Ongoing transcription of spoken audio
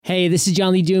Hey, this is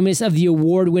John Lee Dumas of the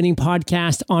award-winning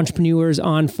podcast Entrepreneurs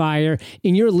on Fire,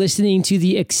 and you're listening to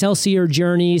the Excelsior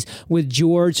Journeys with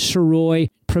George Sirois.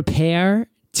 Prepare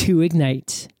to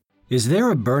ignite. Is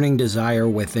there a burning desire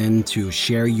within to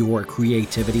share your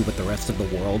creativity with the rest of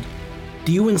the world?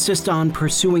 Do you insist on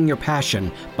pursuing your passion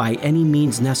by any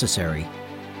means necessary?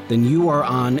 Then you are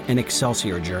on an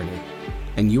Excelsior journey,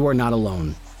 and you are not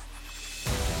alone.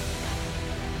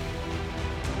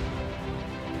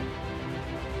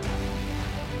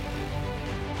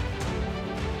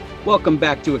 Welcome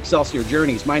back to Excelsior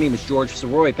Journeys. My name is George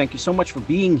Sirois. Thank you so much for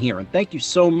being here, and thank you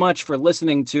so much for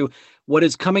listening to what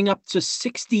is coming up to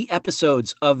 60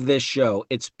 episodes of this show.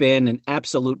 It's been an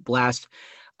absolute blast.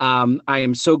 I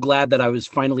am so glad that I was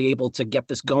finally able to get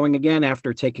this going again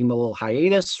after taking the little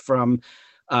hiatus from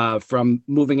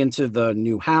moving into the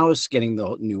new house, getting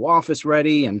the new office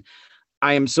ready, and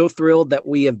I am so thrilled that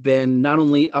we have been not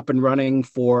only up and running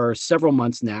for several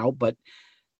months now, but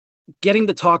getting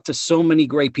to talk to so many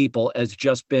great people has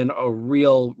just been a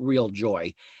real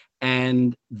joy.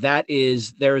 And that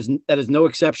is no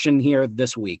exception here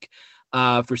this week.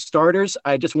 For starters,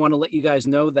 I just want to let you guys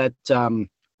know that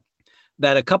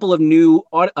that a couple of new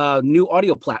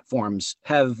audio platforms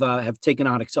have taken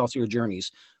on Excelsior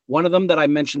Journeys. One of them that I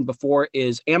mentioned before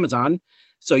is Amazon.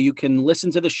 So you can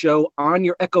listen to the show on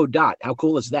your Echo Dot. How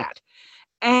cool is that?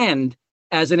 And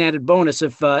as an added bonus,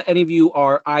 if any of you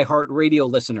are iHeartRadio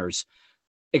listeners,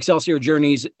 Excelsior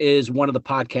Journeys is one of the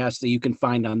podcasts that you can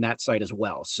find on that site as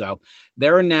well. So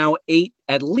there are now 8,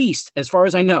 at least, as far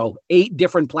as I know, 8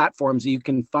 different platforms that you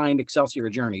can find Excelsior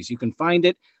Journeys. You can find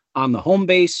it on the home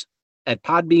base at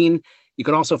Podbean. You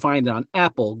can also find it on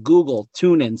Apple, Google,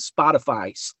 TuneIn,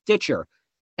 Spotify, Stitcher,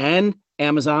 and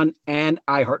Amazon and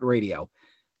iHeartRadio.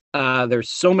 There's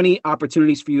so many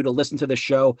opportunities for you to listen to the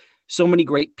show. So many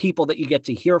great people that you get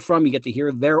to hear from. You get to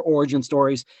hear their origin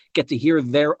stories, get to hear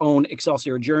their own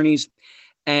Excelsior journeys.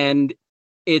 And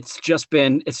it's just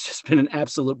been an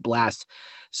absolute blast.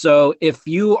 So if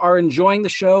you are enjoying the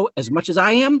show as much as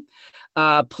I am,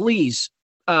 please,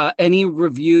 any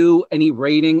review, any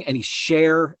rating, any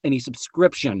share, any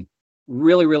subscription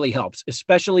really helps,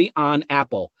 especially on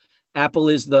Apple. Apple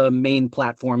is the main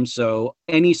platform, so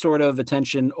any sort of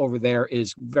attention over there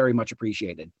is very much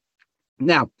appreciated.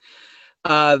 Now,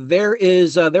 there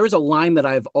is a line that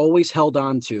I've always held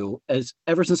on to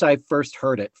ever since I first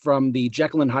heard it from the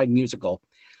Jekyll and Hyde musical.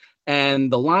 And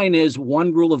the line is,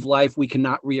 "One rule of life we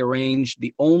cannot rearrange.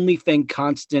 The only thing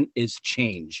constant is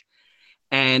change."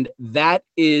 And that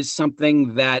is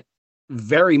something that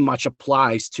very much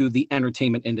applies to the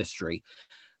entertainment industry.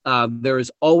 There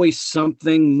is always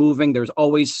something moving. There's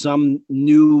always some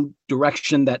new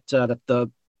direction that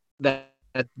the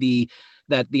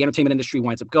entertainment industry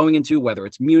winds up going into, whether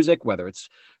it's music, whether it's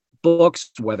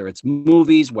books, whether it's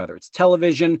movies, whether it's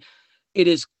television. It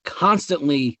is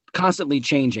constantly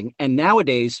changing. And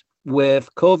nowadays,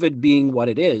 with COVID being what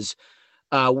it is,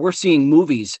 we're seeing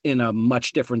movies in a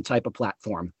much different type of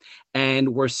platform. And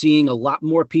we're seeing a lot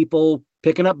more people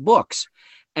picking up books.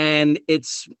 And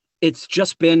it's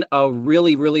just been a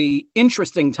really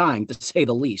interesting time, to say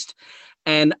the least.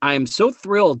 And I'm so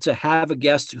thrilled to have a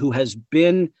guest who has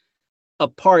been a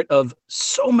part of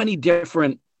so many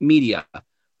different media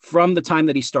from the time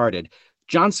that he started.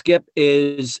 John Skipp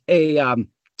is a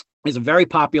very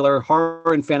popular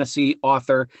horror and fantasy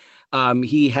author.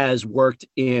 He has worked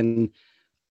in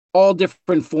all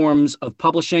different forms of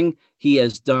publishing. He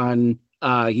has been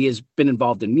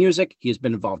involved in music. He has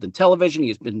been involved in television. He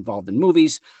has been involved in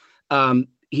movies.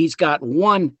 He's got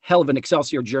one hell of an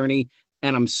Excelsior journey,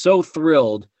 and I'm so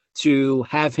thrilled to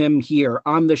have him here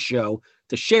on the show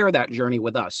to share that journey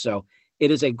with us. So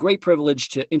it is a great privilege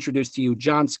to introduce to you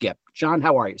John Skipp. John,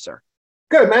 how are you, sir?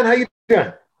 Good, man. How you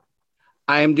doing?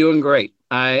 I am doing great.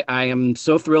 I am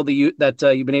so thrilled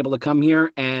that you've been able to come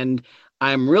here, and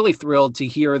I'm really thrilled to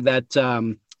hear that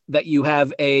you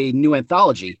have a new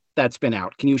anthology that's been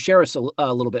out. Can you share us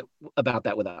a little bit about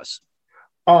that with us?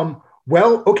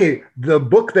 Well, okay. The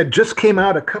book that just came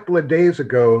out a couple of days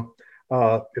ago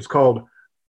is called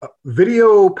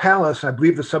Video Palace. I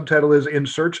believe the subtitle is In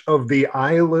Search of the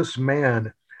Eyeless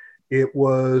Man. It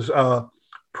was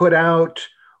put out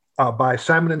by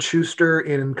Simon & Schuster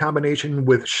in combination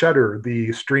with Shudder,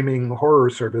 the streaming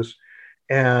horror service,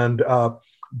 and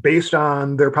based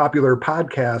on their popular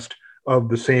podcast of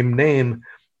the same name,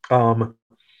 and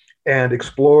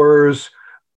explores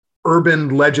urban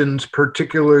legends,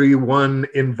 particularly one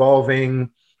involving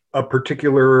a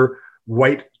particular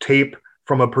white tape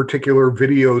from a particular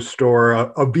video store,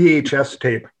 a VHS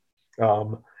tape.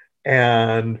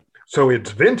 And so it's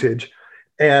vintage,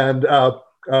 and a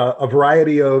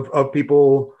variety of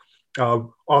people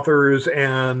authors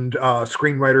and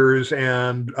screenwriters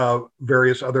and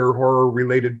various other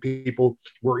horror-related people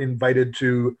were invited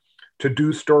to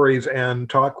do stories and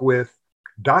talk with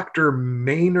Dr.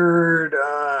 Maynard,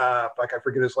 like I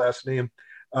forget his last name,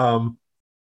 Dr.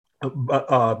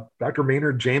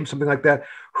 Maynard James, something like that,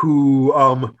 who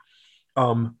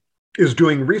is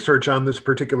doing research on this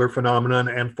particular phenomenon,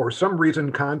 and for some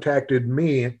reason contacted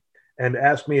me and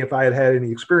asked me if I had had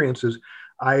any experiences.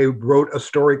 I wrote a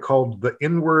story called The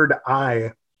Inward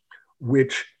Eye,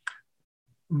 which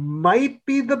might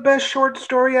be the best short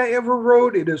story I ever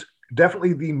wrote. It is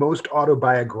definitely the most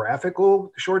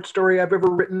autobiographical short story I've ever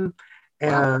written,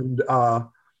 and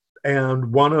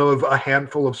one of a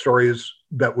handful of stories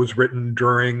that was written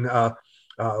during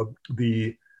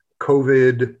the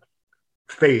COVID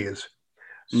phase.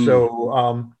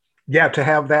 So to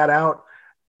have that out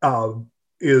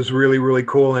is really, really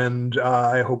cool, and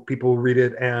I hope people read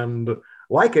it and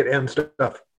like it and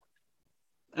stuff.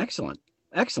 Excellent.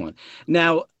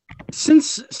 Now,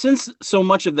 since so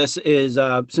much of this is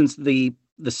since the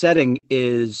setting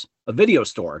is a video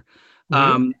store,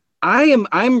 I'm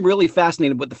really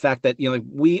fascinated with the fact that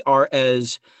we are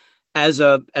as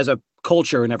a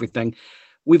culture and everything.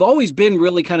 We've always been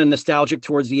really kind of nostalgic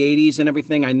towards the 80s and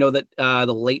everything. I know that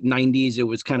the late 90s, it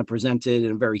was kind of presented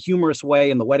in a very humorous way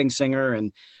in The Wedding Singer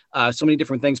and so many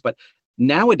different things. But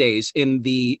nowadays, in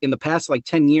the past like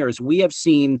 10 years, we have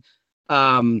seen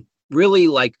really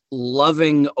like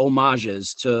loving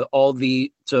homages to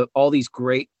this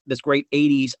great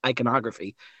 80s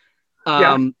iconography. What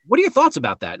are your thoughts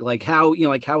about that? Like how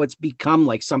it's become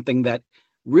like something that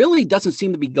really doesn't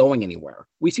seem to be going anywhere.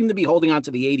 We seem to be holding on to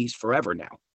the 80s forever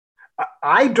now.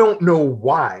 I don't know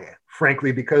why,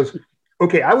 frankly, because,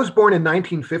 okay, I was born in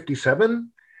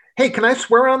 1957. Hey, can I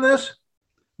swear on this?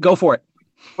 Go for it.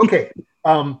 Okay.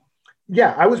 I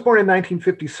was born in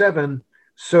 1957,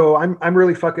 so I'm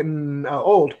really fucking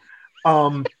old.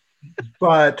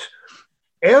 But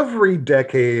every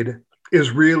decade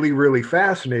is really, really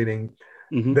fascinating.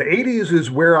 Mm-hmm. The 80s is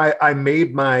where I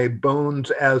made my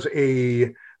bones as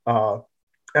a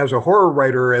horror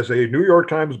writer, as a New York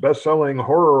Times best-selling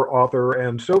horror author,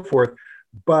 and so forth.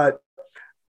 But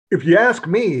if you ask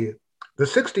me, the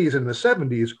 60s and the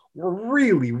 70s were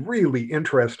really, really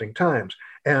interesting times.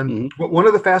 And one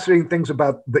of the fascinating things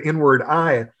about The Inward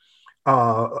Eye,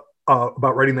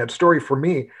 about writing that story for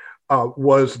me,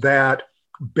 was that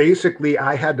basically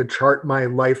I had to chart my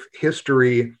life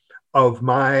history of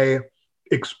my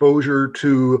exposure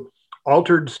to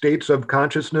altered states of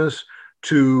consciousness,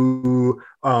 to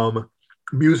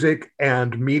music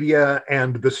and media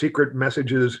and the secret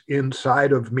messages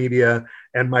inside of media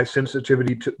and my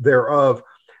sensitivity thereof.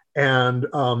 And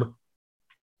I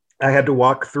had to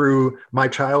walk through my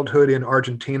childhood in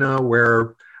Argentina,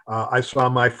 where I saw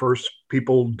my first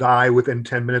people die within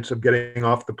 10 minutes of getting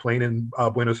off the plane in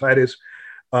Buenos Aires,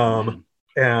 and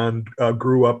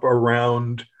grew up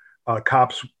around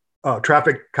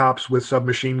traffic cops with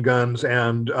submachine guns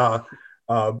and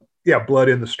blood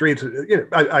in the streets.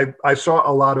 I saw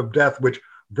a lot of death, which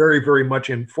very, very much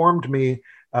informed me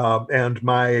and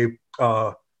my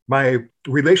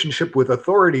relationship with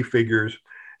authority figures.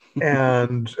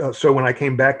 And so when I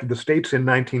came back to the States in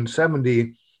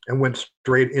 1970 and went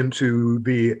straight into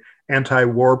the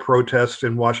anti-war protests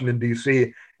in Washington,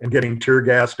 D.C., and getting tear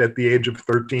gassed at the age of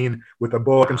 13 with a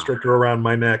boa constrictor around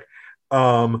my neck,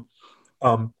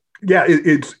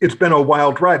 it's been a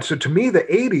wild ride. So to me, the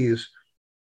 80s,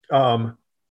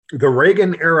 the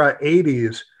Reagan era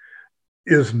 80s,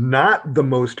 is not the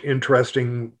most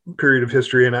interesting period of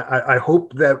history, and I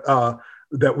hope that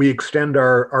that we extend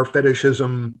our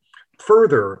fetishism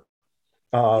further,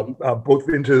 both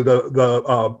into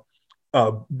the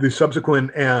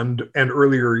subsequent and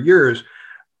earlier years.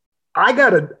 I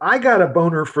got a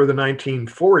boner for the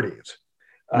 1940s.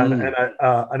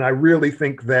 And I really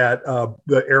think that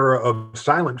the era of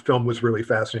silent film was really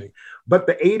fascinating. But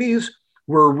the 80s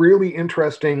were really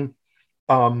interesting.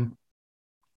 One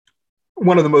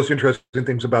of the most interesting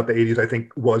things about the 80s, I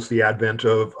think, was the advent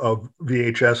of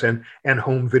VHS and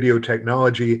home video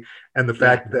technology, and the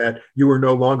fact that you were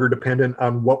no longer dependent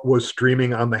on what was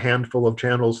streaming on the handful of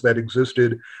channels that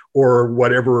existed, or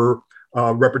whatever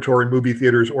repertory movie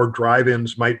theaters or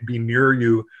drive-ins might be near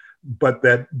you, but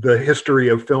that the history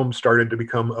of film started to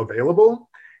become available.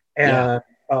 And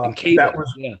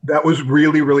that was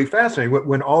really, really fascinating.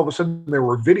 When all of a sudden there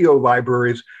were video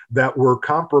libraries that were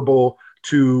comparable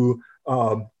to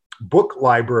book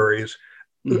libraries.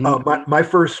 My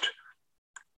first,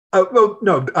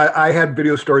 I had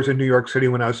video stores in New York City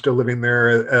when I was still living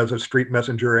there as a street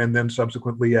messenger, and then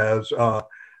subsequently as a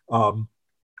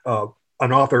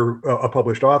an author, a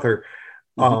published author.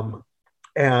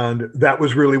 And that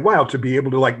was really wild to be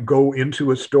able to like go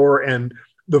into a store. And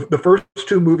the first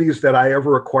two movies that I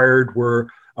ever acquired were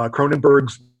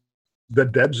Cronenberg's The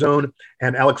Dead Zone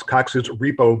and Alex Cox's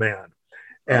Repo Man.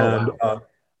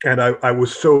 And I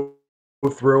was so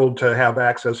thrilled to have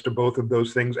access to both of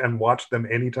those things and watch them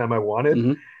anytime I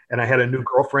wanted. And I had a new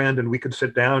girlfriend, and we could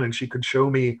sit down and she could show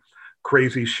me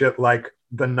crazy shit like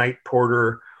The Night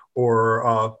Porter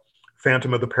or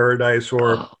Phantom of the Paradise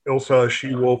or Ilsa,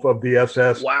 She-Wolf of the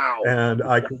SS. Wow. And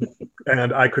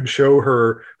I could show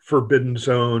her Forbidden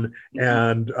Zone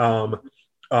and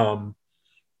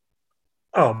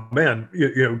oh man,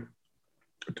 you know,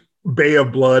 Bay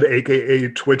of Blood, aka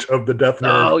Twitch of the Death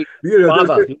Nerd.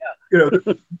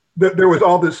 There was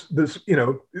all this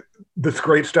this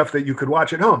great stuff that you could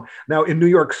watch at home. Now in New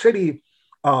York City,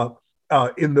 in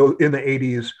the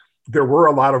 80s, there were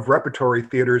a lot of repertory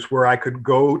theaters where I could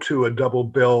go to a double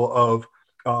bill of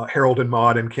Harold and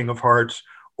Maude and King of Hearts,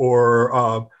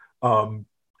 or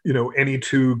any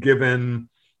two given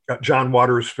John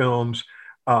Waters films.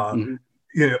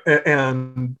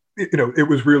 It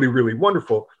was really, really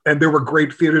wonderful. And there were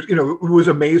great theaters. It was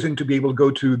amazing to be able to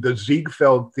go to the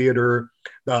Ziegfeld Theater,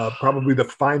 probably the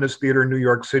finest theater in New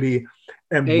York City,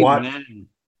 and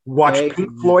watch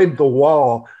Pink Floyd The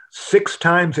Wall 6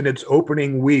 times in its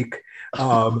opening week,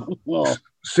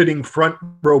 sitting front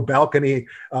row balcony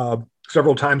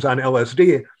several times on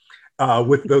LSD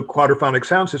with the quadraphonic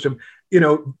sound system.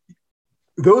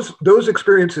 Those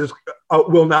experiences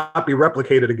will not be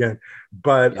replicated again.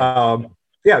 But the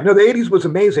 80s was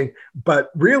amazing. But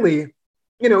really,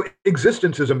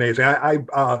 existence is amazing.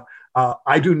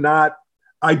 I do not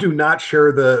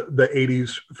share the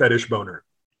 80s fetish boner.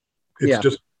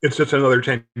 It's just another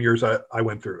 10 years I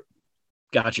went through.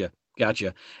 Gotcha.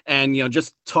 And,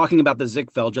 just talking about the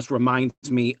Ziegfeld just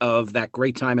reminds me of that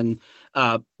great time in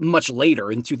much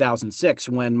later in 2006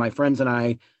 when my friends and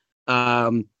I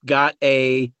had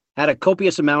a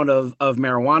copious amount of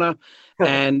marijuana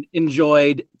and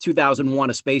enjoyed 2001: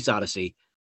 A Space Odyssey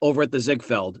over at the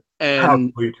Ziegfeld.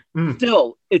 And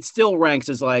it still ranks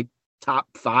as like top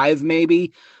 5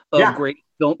 maybe of great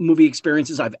movie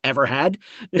experiences I've ever had.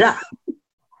 Yeah.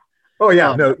 Oh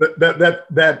yeah, no,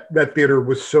 that theater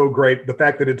was so great. The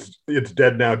fact that it's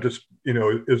dead now just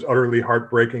is utterly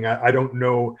heartbreaking. I don't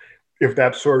know if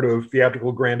that sort of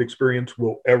theatrical grand experience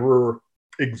will ever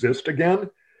exist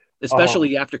again,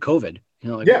 especially after COVID.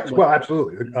 Well,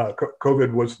 absolutely.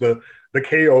 COVID was the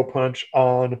KO punch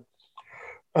on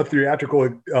a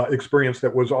theatrical experience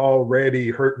that was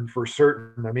already hurting for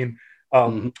certain. I mean,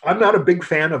 I'm not a big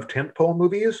fan of tentpole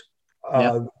movies.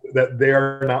 That they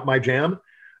are not my jam.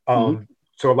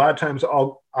 So a lot of times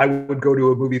I would go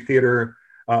to a movie theater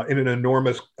in an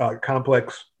enormous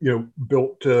complex,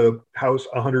 built to house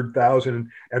 100,000,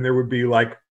 and there would be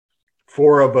like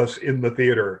 4 of us in the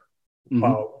theater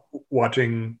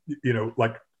watching,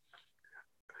 like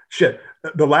shit.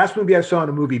 The last movie I saw in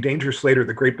a movie, Danger Slater,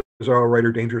 the great bizarro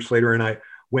writer Danger Slater and I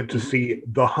went to see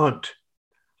The Hunt.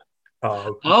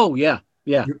 The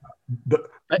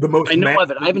most I know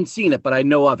of it. I haven't seen it, but I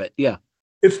know of it. Yeah.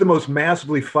 It's the most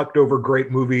massively fucked over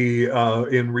great movie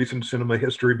in recent cinema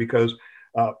history because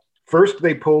first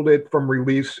they pulled it from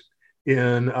release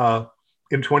in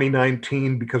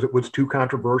 2019 because it was too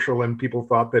controversial and people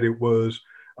thought that it was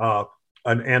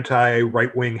an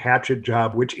anti-right-wing hatchet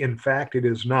job, which in fact it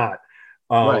is not.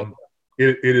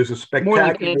 It is a spectacular... More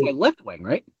like anti-left-wing,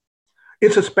 right?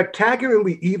 It's a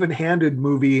spectacularly even-handed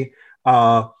movie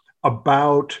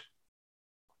about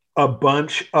a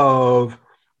bunch of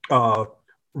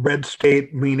red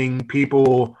state leaning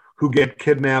people who get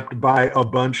kidnapped by a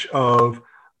bunch of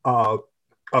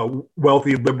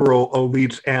wealthy liberal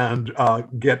elites and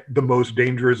get the most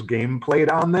dangerous game played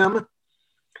on them.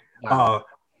 Wow.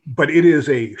 But it is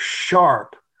a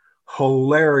sharp,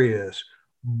 hilarious,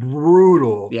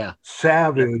 brutal,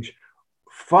 savage,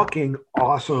 fucking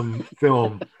awesome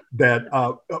film that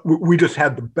we just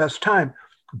had the best time.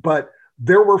 But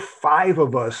there were 5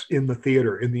 of us in the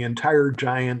theater, in the entire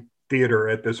giant theater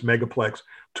at this megaplex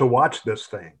to watch this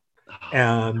thing.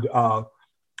 And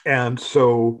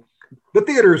so the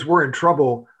theaters were in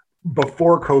trouble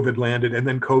before COVID landed, and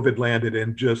then COVID landed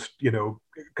and just,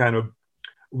 kind of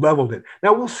leveled it.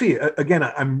 Now we'll see. Again,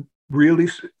 I'm really,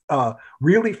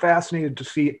 really fascinated to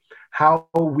see how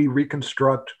we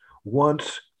reconstruct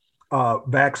once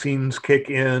vaccines kick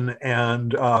in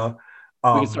and we can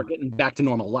start getting back to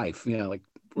normal life.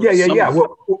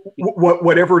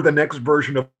 Whatever the next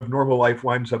version of normal life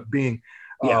winds up being.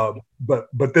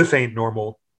 But this ain't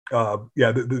normal.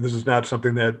 This is not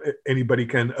something that anybody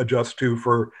can adjust to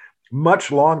for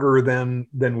much longer than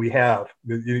we have.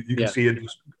 You can Yeah. see it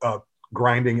just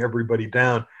grinding everybody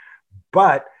down.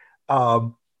 But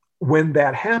when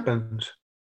that happens,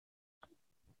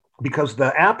 because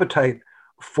the appetite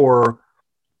for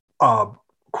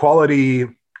quality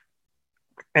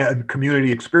and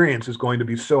community experience is going to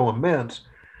be so immense,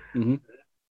 Mm-hmm.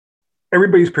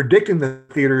 everybody's predicting the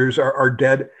theaters are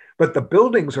dead, but the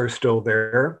buildings are still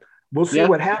there. We'll see Yeah.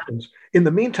 what happens. In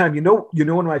the meantime, you know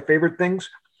one of my favorite things?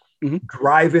 Mm-hmm.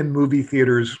 Drive-in movie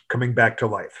theaters coming back to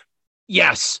life.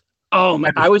 Yes. Oh,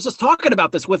 man. I was just talking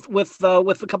about this with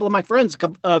a couple of my friends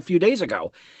a few days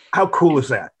ago. How cool is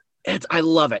that? I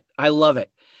love it. I love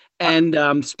it.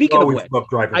 And speaking of which, love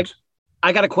drive-ins.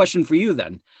 I got a question for you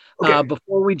then. Okay.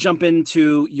 Before we jump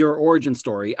into your origin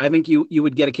story, I think you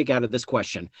would get a kick out of this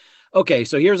question. Okay,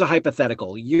 so here's a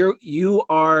hypothetical. You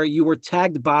were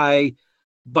tagged by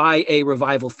a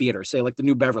revival theater, say like the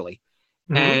New Beverly,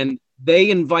 Mhm. and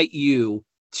they invite you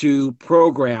to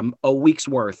program a week's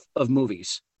worth of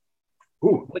movies.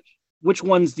 Ooh. Which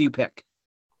ones do you pick?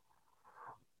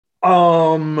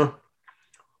 Well,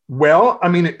 I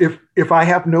mean, if I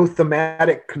have no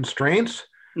thematic constraints,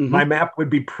 Mm-hmm. my map would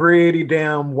be pretty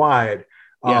damn wide.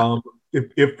 Yeah.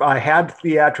 If I had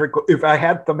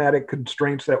thematic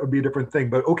constraints, that would be a different thing.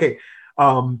 But okay,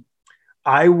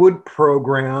 I would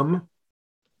program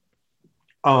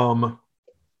a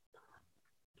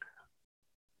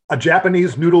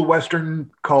Japanese noodle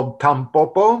western called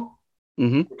Tampopo.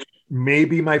 Mm-hmm.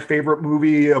 Maybe my favorite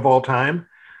movie of all time.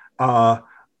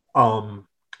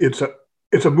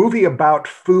 It's a movie about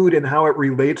food and how it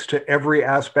relates to every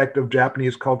aspect of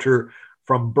Japanese culture,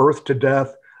 from birth to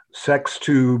death, sex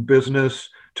to business,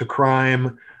 to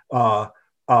crime, to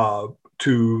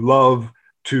love,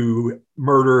 to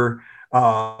murder.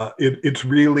 It's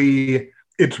really,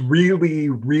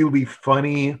 really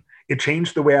funny. It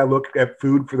changed the way I look at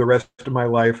food for the rest of my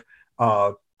life.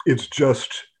 It's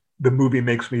just, the movie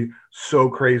makes me so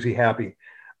crazy happy.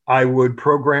 I would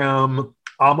program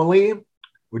Amelie,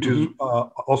 which is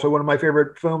also one of my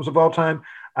favorite films of all time.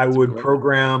 I would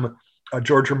program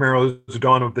George Romero's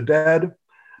Dawn of the Dead.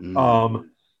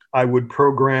 I would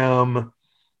program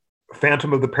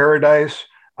Phantom of the Paradise.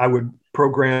 I would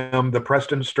program the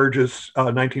Preston Sturges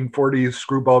 1940s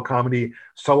screwball comedy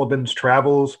Sullivan's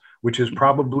Travels, which is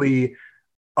probably,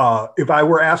 if I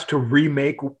were asked to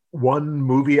remake one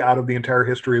movie out of the entire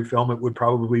history of film, it would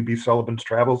probably be Sullivan's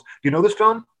Travels. Do you know this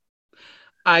film?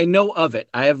 I know of it.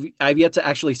 I've yet to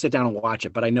actually sit down and watch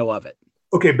it, but I know of it.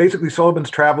 Okay, basically, Sullivan's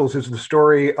Travels is the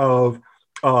story of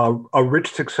a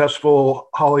rich, successful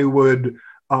Hollywood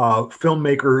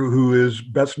filmmaker who is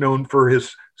best known for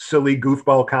his silly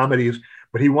goofball comedies,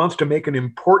 but he wants to make an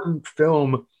important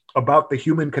film about the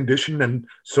human condition and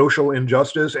social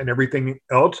injustice and everything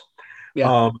else.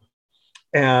 Yeah.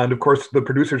 And of course, the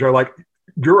producers are like,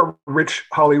 "You're a rich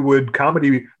Hollywood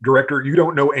comedy director. You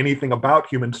don't know anything about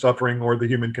human suffering or the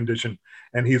human condition."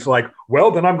 And he's like,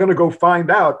 "Well, then I'm going to go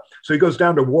find out." So he goes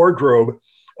down to wardrobe,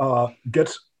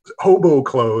 gets hobo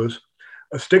clothes,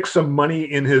 sticks some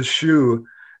money in his shoe,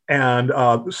 and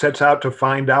sets out to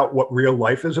find out what real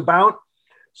life is about,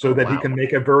 so that he can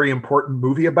make a very important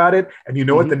movie about it. And you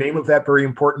know what the name of that very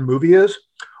important movie is?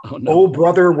 Oh, no. "Oh,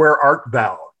 Brother, Where Art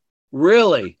Thou?"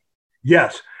 Really?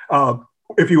 Yes.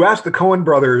 If you ask the Coen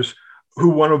brothers who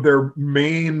one of their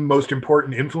main, most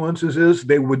important influences is,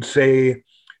 they would say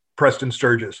Preston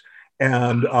Sturges.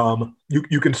 And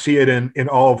you can see it in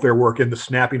all of their work, in the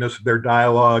snappiness of their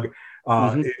dialogue,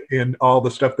 in all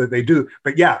the stuff that they do.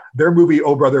 But yeah, their movie,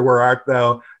 "Oh, Brother, Where Art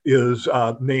Thou?" is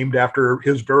named after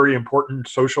his very important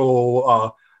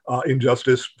social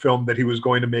injustice film that he was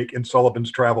going to make in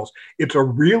Sullivan's Travels. It's a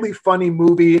really funny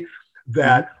movie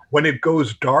that when it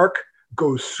goes dark,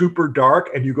 goes super dark,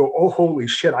 and you go, "Oh, holy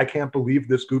shit, I can't believe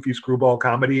this goofy screwball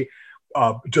comedy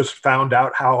just found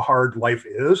out how hard life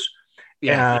is."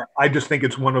 Yeah. And I just think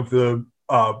it's one of the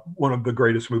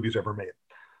greatest movies ever made.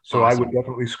 So Awesome. I would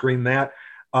definitely screen that.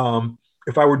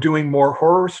 If I were doing more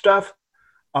horror stuff,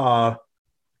 I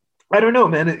don't know,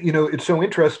 man. It's so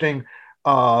interesting.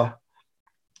 I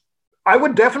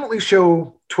would definitely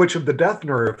show Twitch of the Death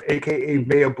Nerve, aka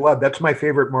Bay of Blood. That's my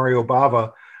favorite Mario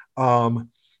Bava.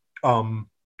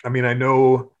 I mean, I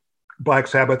know Black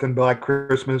Sabbath and Black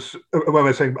Christmas. What am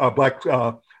I saying? Black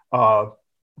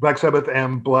Sabbath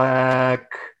and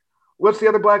Black. What's the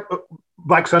other Black?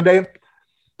 Black Sunday.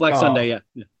 Black Sunday.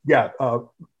 Yeah.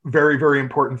 Very, very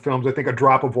important films. I think A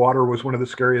Drop of Water was one of the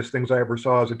scariest things I ever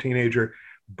saw as a teenager.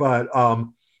 But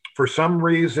for some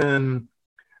reason,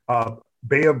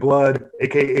 Bay of Blood,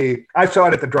 aka I saw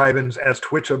it at the drive-ins as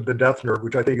Twitch of the Death Nerve,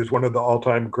 which I think is one of the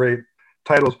all-time great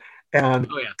titles. And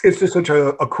Oh yeah. it's just such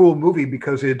a cool movie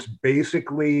because it's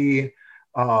basically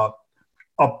a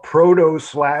proto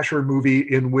slasher movie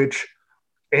in which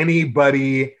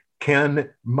anybody can,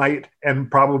 might, and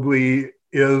probably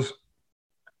is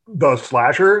the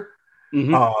slasher.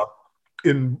 Mm-hmm.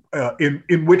 In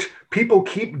which people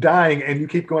keep dying and you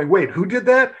keep going, wait, who did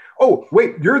that? Oh,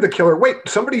 wait, you're the killer. Wait,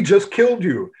 somebody just killed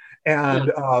you. And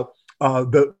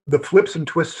the flips and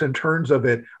twists and turns of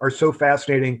it are so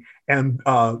fascinating, and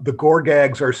the gore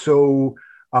gags are so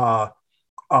over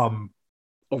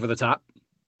the top.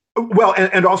 Well,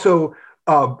 and also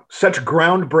such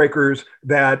groundbreakers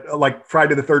that like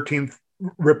Friday the 13th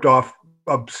ripped off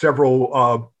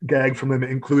several gags from them,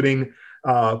 including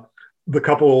the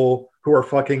couple who are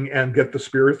fucking and get the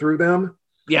spear through them.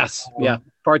 Yes. Yeah.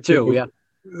 Part 2. Yeah.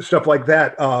 Stuff like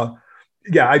that.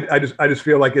 Yeah. I just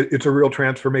feel like it's a real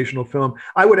transformational film.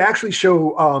 I would actually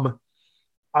show,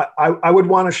 I would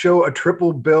want to show a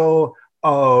triple bill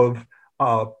of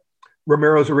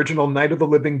Romero's original Night of the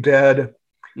Living Dead,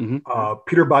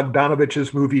 Peter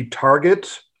Bogdanovich's movie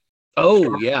Targets.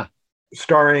 Oh, yeah.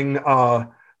 Starring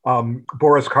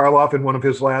Boris Karloff in one of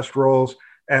his last roles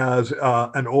as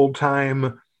an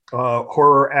old-time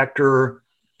horror actor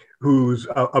who's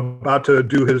about to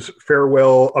do his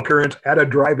farewell appearance at a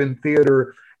drive-in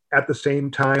theater at the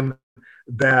same time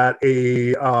that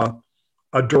a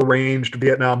deranged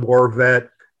Vietnam War vet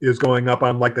is going up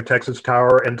on like the Texas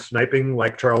Tower and sniping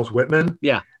like Charles Whitman.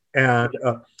 Yeah. And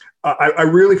I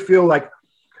really feel like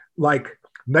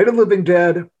Night of the Living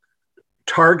Dead,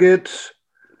 Targets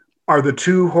are the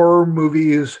two horror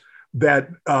movies that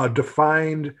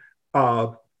defined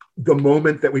the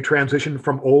moment that we transitioned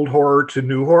from old horror to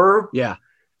new horror. Yeah.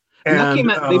 And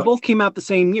they both came out the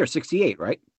same year, 1968,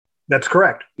 right? That's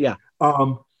correct. Yeah.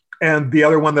 And the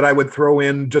other one that I would throw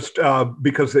in just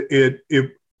because it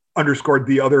underscored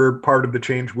the other part of the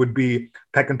change would be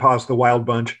Peckinpah's The Wild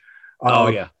Bunch.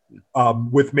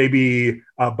 With maybe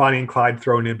Bonnie and Clyde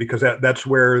thrown in, because that's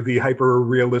where the hyper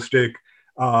realistic,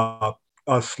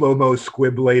 slow-mo,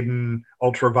 squib-laden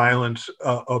ultra-violence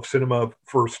of cinema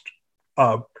first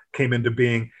came into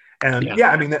being. And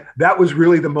I mean, that was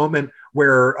really the moment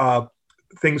where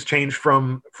things changed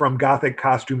from Gothic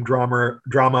costume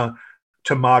drama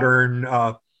to modern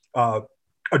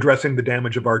addressing the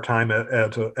damage of our time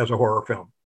as a horror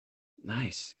film.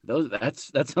 Nice.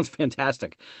 That sounds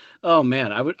fantastic. Oh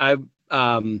man, I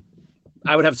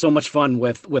would have so much fun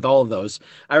with all of those.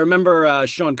 I remember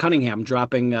Sean Cunningham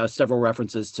dropping several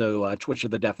references to Twitch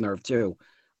of the Death Nerve too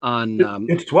on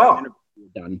it's 12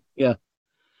 done. Yeah.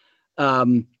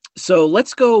 So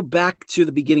let's go back to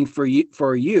the beginning for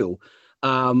you.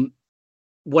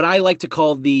 What I like to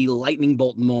call the lightning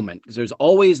bolt moment, because there's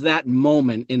always that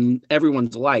moment in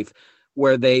everyone's life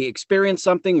where they experience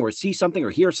something or see something or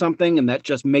hear something, and that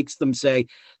just makes them say,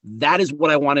 that is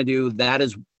what I want to do. That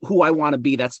is who I want to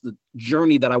be. That's the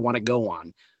journey that I want to go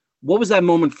on. What was that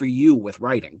moment for you with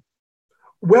writing?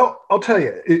 Well, I'll tell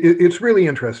you, it's really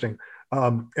interesting.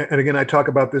 And again, I talk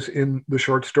about this in the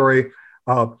short story.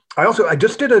 I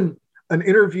just did an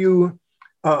interview.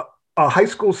 A high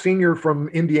school senior from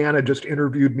Indiana just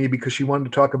interviewed me because she wanted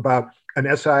to talk about an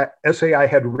essay I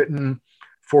had written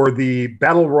for the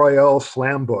Battle Royale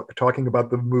slam book, talking about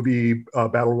the movie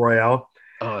Battle Royale.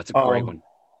 Oh, it's a great one.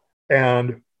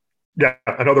 And yeah,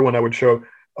 another one I would show.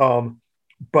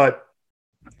 But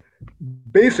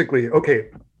basically, okay,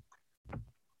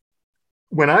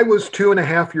 when I was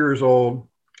 2.5 years old,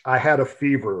 I had a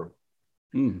fever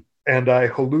and I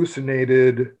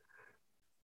hallucinated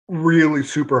really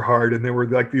super hard. And there were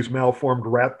like these malformed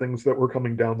rat things that were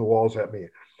coming down the walls at me.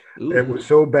 Ooh. It was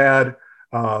so bad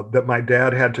that my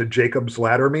dad had to Jacob's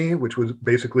ladder me, which was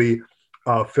basically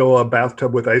fill a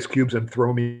bathtub with ice cubes and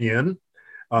throw me in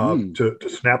to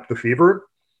snap the fever.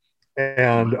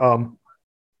 And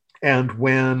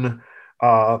when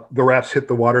the rats hit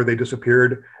the water, they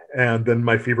disappeared, and then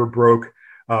my fever broke.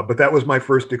 But that was my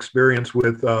first experience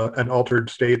with an altered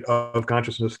state of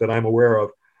consciousness that I'm aware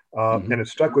of. And it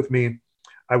stuck with me.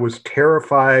 I was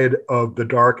terrified of the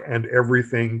dark and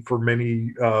everything for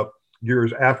many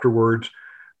years afterwards.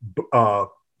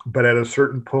 But at a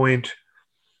certain point,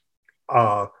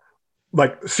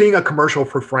 like seeing a commercial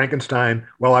for Frankenstein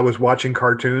while I was watching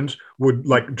cartoons would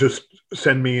like just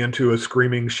send me into a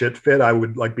screaming shit fit. I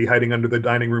would like be hiding under the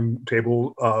dining room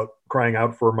table, crying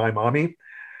out for my mommy.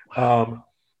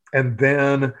 And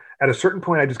then at a certain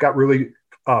point, I just got really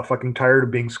fucking tired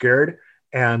of being scared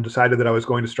and decided that I was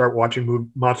going to start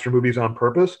watching monster movies on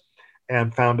purpose,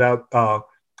 and found out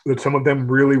that some of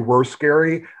them really were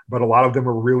scary, but a lot of them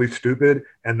were really stupid,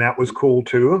 and that was cool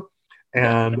too.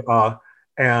 And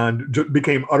and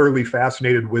became utterly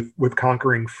fascinated with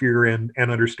conquering fear and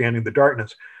understanding the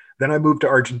darkness. Then I moved to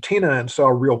Argentina and saw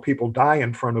real people die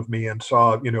in front of me, and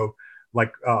saw,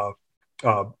 like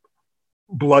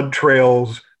blood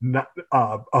trails,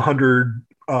 100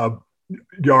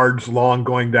 yards long,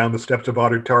 going down the steps of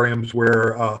auditoriums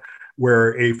where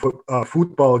a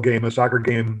football game, a soccer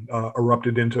game,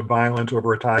 erupted into violence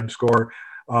over a tied score.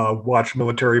 Watched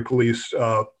military police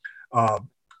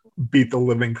beat the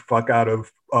living fuck out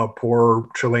of poor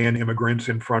Chilean immigrants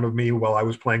in front of me while I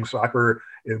was playing soccer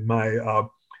in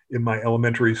my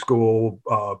elementary school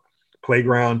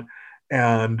playground,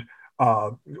 and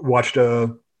watched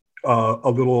a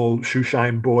little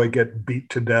shoeshine boy get beat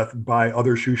to death by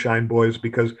other shoeshine boys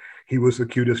because he was the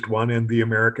cutest one, and the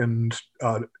Americans,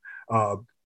 the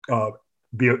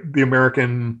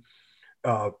American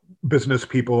business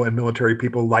people and military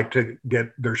people like to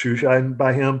get their shoe shined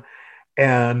by him,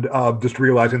 and just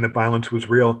realizing that violence was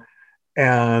real,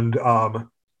 and that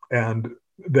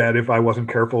if I wasn't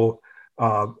careful,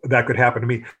 that could happen to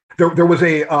me. There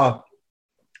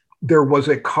was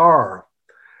a car.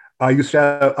 I used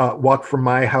to walk from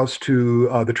my house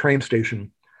to the train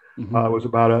station. Mm-hmm. It was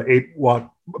about an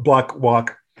 8-block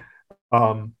walk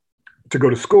to go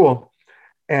to school,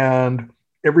 and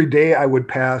every day I would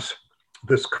pass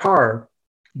this car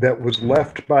that was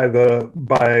left by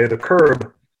the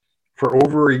curb for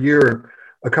over a year.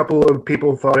 A couple of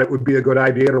people thought it would be a good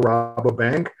idea to rob a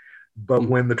bank, but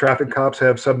when the traffic cops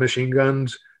have submachine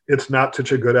guns, it's not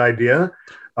such a good idea.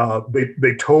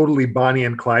 They totally Bonnie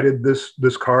and Clyded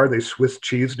this car. They Swiss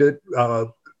cheesed it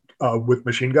with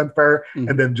machine gun fire,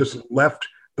 and then just left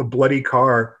the bloody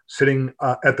car sitting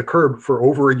at the curb for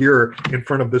over a year in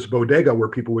front of this bodega where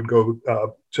people would go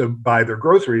to buy their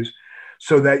groceries.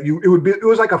 So that it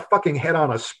was like a fucking head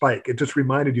on a spike. It just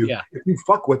reminded you, if you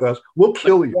fuck with us, we'll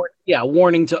kill you.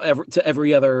 Warning to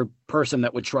every other person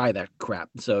that would try that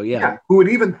crap. So who would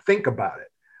even think about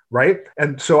it, right?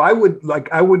 And so I would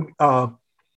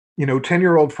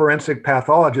 10-year-old forensic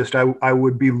pathologist, I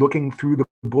would be looking through the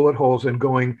bullet holes and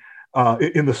going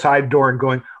in the side door and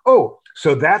going, oh,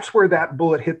 so that's where that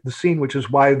bullet hit the scene, which is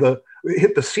why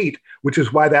hit the seat, which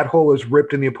is why that hole is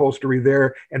ripped in the upholstery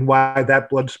there, and why that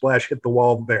blood splash hit the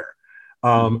wall there.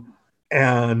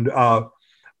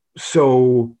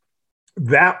 So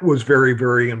that was very,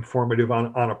 very informative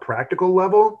on a practical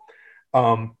level.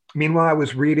 Meanwhile, I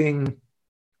was reading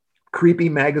Creepy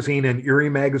Magazine and Eerie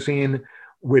Magazine,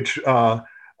 which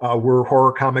were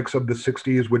horror comics of the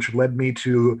 60s, which led me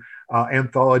to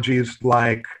anthologies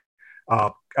like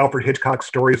Alfred Hitchcock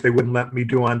stories they wouldn't let me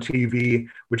do on TV,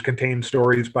 which contained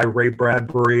stories by Ray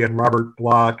Bradbury and Robert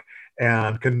Bloch,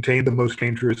 and contained The Most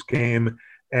Dangerous Game,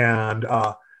 and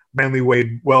Manly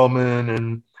Wade Wellman,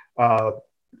 and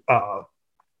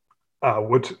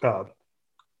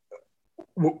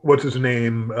what's his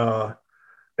name,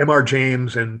 M.R.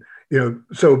 James, and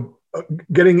so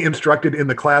getting instructed in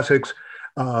the classics.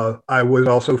 I was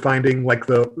also finding like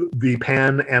the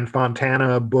Pan and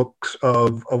Fontana books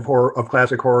of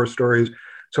classic horror stories.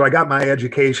 So I got my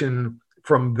education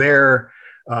from there.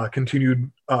 Continued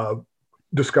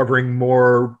discovering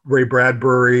more Ray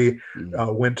Bradbury.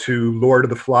 Went to Lord of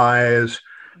the Flies,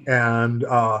 and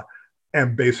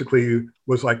basically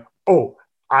was like, oh,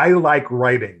 I like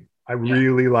writing. I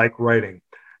really like writing.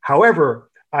 However,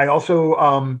 I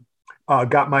also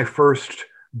got my first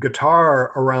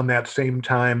guitar around that same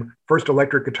time, first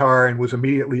electric guitar, and was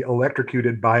immediately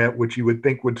electrocuted by it, which you would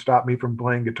think would stop me from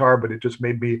playing guitar, but it just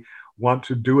made me want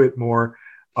to do it more,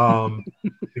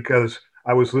 because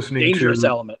I was listening dangerous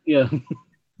element. Yeah,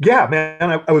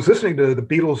 man. I was listening to the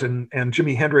Beatles and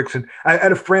Jimi Hendrix, and I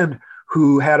had a friend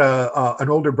who had an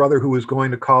older brother who was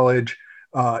going to college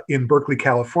in Berkeley,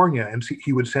 California, and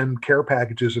he would send care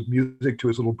packages of music to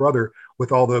his little brother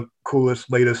with all the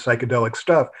coolest, latest psychedelic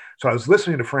stuff. So I was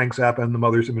listening to Frank Zappa and the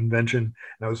Mothers of Invention,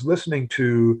 and I was listening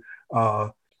to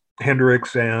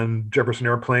Hendrix and Jefferson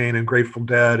Airplane and Grateful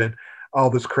Dead and all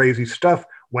this crazy stuff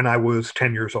when I was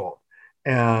 10 years old.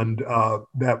 And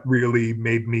that really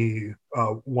made me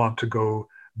want to go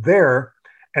there.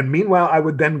 And meanwhile, I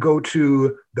would then go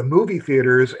to the movie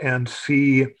theaters and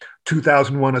see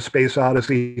 2001: A Space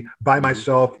Odyssey by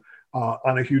myself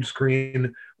on a huge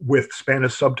screen with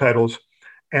Spanish subtitles.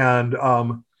 And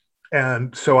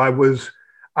so I was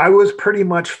pretty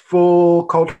much full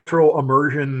cultural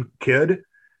immersion kid,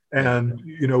 and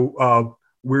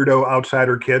weirdo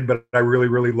outsider kid, but I really,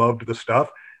 really loved the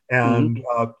stuff. And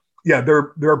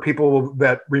there are people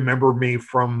that remember me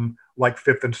from like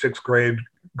 5th and 6th grade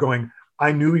going,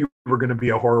 I knew you were going to be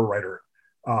a horror writer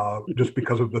just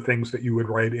because of the things that you would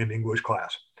write in English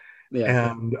class.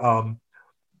 And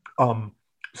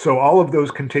So all of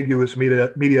those contiguous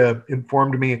media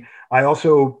informed me. I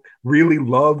also really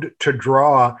loved to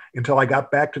draw until I got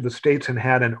back to the States and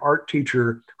had an art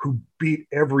teacher who beat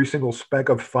every single speck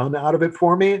of fun out of it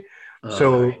for me.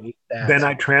 So then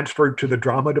I transferred to the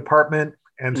drama department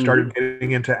and started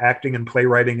getting into acting and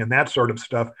playwriting and that sort of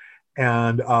stuff.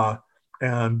 And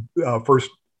first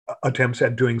attempts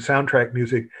at doing soundtrack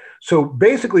music. So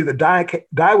basically the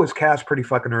die was cast pretty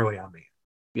fucking early on me.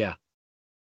 Yeah.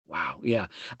 Wow. Yeah.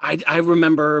 I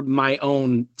remember my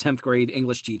own 10th grade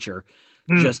English teacher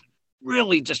just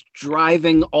really just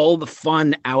driving all the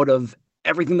fun out of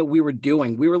everything that we were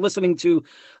doing. We were listening to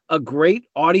a great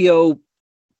audio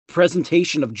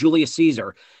presentation of Julius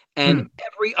Caesar, and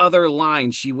every other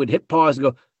line she would hit pause and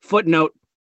go, footnote.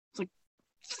 It's like,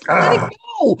 let it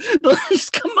go.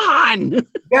 Just, come on.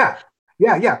 Yeah.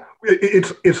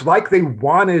 It's like they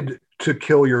wanted to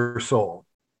kill your soul.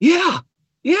 Yeah.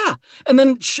 And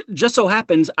then just so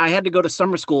happens I had to go to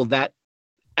summer school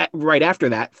right after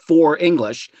that for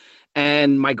English,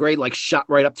 and my grade like shot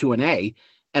right up to an A.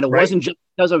 And it wasn't just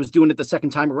because I was doing it the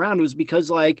second time around. It was because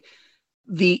like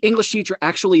the English teacher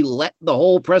actually let the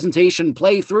whole presentation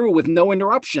play through with no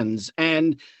interruptions.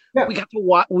 And we got to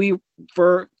watch,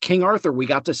 for King Arthur, we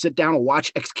got to sit down and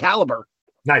watch Excalibur.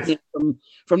 Nice. From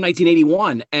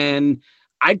 1981. And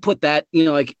I'd put that,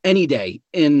 like any day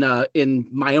in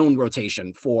my own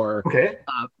rotation for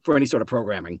any sort of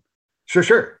programming.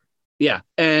 Sure. Yeah.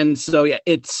 And so,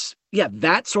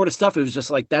 that sort of stuff. It was just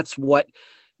like, that's what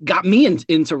got me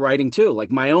into writing too.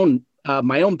 Like my own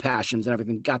passions and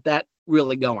everything got that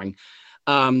really going.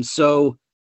 So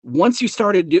once you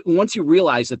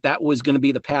realized that was going to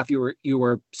be the path you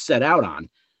were set out on,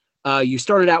 you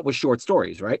started out with short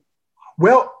stories, right?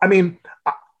 Well, I mean,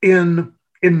 in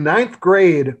ninth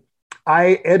grade,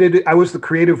 I was the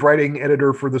creative writing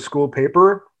editor for the school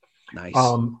paper. Nice.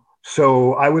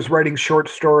 So I was writing short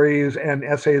stories and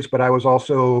essays, but I was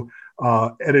also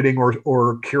editing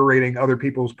or curating other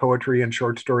people's poetry and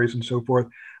short stories and so forth.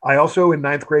 I also in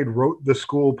ninth grade wrote the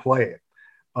school play,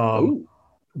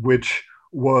 which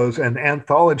was an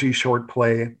anthology short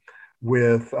play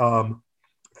with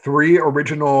 3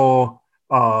 original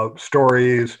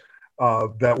stories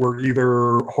that were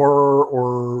either horror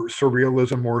or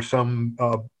surrealism or some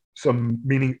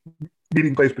meeting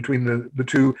place between the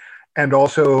two, and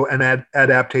also an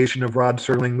adaptation of Rod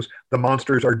Serling's The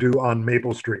Monsters Are Due on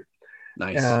Maple Street.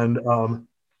 Nice. And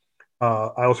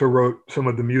I also wrote some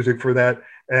of the music for that,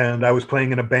 and I was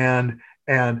playing in a band.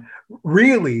 And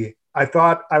really, I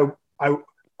thought I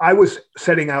was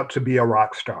setting out to be a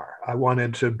rock star. I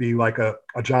wanted to be like a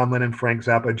John Lennon, Frank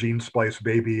Zappa, Gene Splice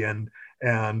baby, and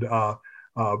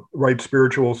write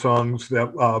spiritual songs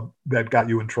that got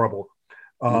you in trouble.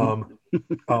 And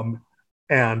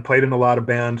played in a lot of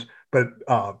bands, but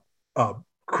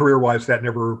career-wise, that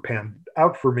never panned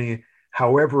out for me.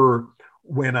 However,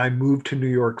 when I moved to New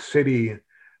York City,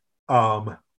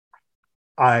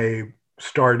 I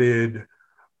started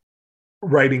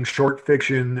writing short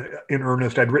fiction in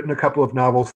earnest. I'd written a couple of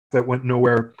novels that went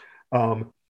nowhere,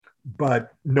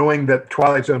 but knowing that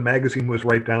Twilight Zone magazine was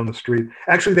right down the street.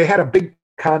 Actually, they had a big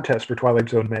contest for Twilight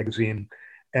Zone magazine,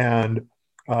 and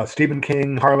Stephen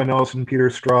King, Harlan Ellison, Peter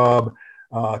Straub,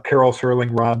 Carol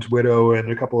Serling, Rod's widow,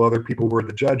 and a couple other people were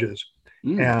the judges.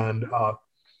 And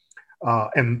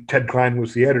Ted Klein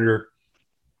was the editor.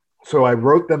 So I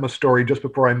wrote them a story just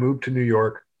before I moved to New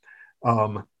York.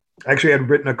 Actually, I had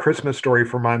written a Christmas story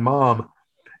for my mom.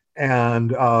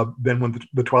 And then when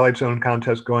the Twilight Zone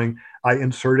contest going, I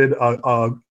inserted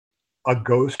a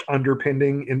ghost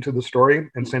underpinning into the story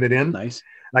and sent it in. Nice.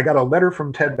 And I got a letter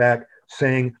from Ted back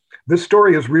saying, this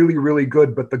story is really, really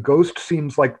good, but the ghost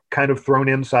seems like kind of thrown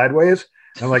in sideways.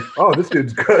 And I'm like, oh, this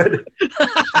dude's good.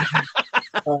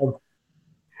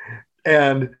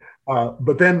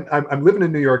 But then I'm living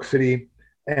in New York City,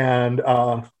 and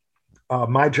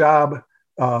my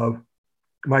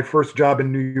first job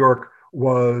in New York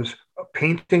was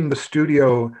painting the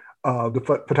studio,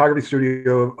 the photography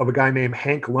studio of a guy named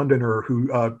Hank Londoner, who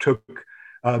took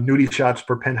nudie shots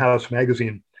for Penthouse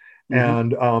magazine.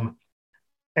 And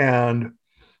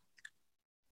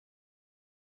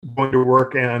going to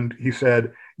work, and he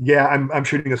said, yeah, I'm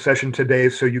shooting a session today,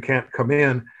 so you can't come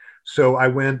in. So I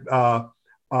went to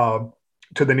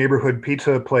the neighborhood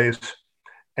pizza place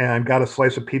and got a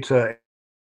slice of pizza.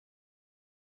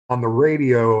 On the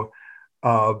radio,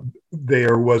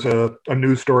 there was a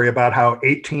news story about how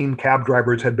 18 cab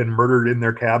drivers had been murdered in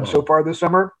their cabs so far this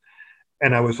summer.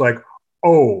 And I was like,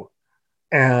 oh.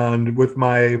 And with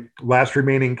my last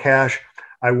remaining cash,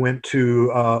 I went to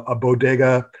a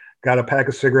bodega, got a pack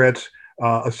of cigarettes,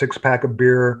 a 6-pack of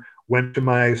beer, went to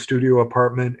my studio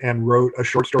apartment and wrote a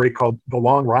short story called The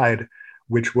Long Ride,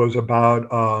 which was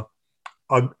about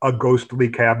a ghostly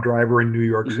cab driver in New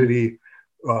York City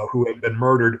who had been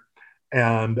murdered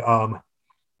and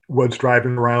was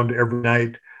driving around every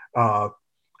night,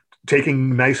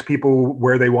 taking nice people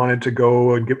where they wanted to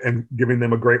go and giving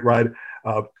them a great ride,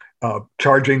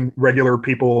 charging regular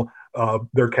people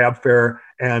their cab fare.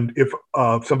 And if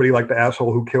somebody like the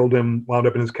asshole who killed him wound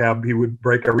up in his cab, he would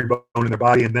break every bone in their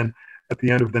body. And then at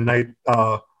the end of the night,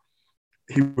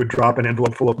 he would drop an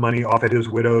envelope full of money off at his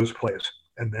widow's place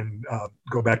and then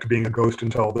go back to being a ghost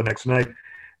until the next night.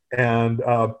 And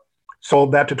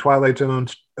sold that to Twilight Zone.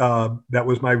 That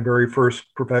was my very first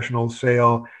professional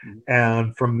sale.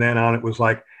 And from then on, it was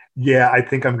like, yeah, I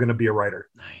think I'm going to be a writer.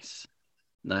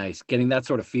 Nice. Getting that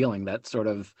sort of feeling, that sort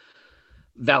of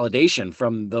validation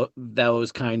from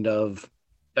those kinds of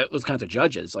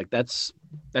judges. Like that's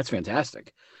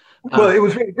fantastic. Well, it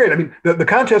was really great. I mean, the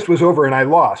contest was over and I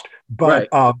lost, but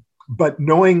but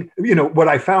knowing, what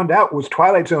I found out was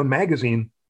Twilight Zone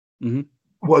magazine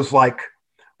was like,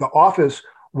 the office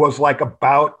was like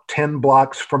about 10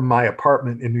 blocks from my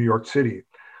apartment in New York City.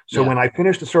 So when I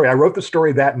finished the story, I wrote the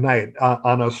story that night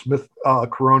on a Smith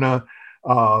Corona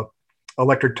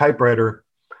electric typewriter.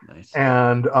 Nice.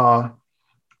 And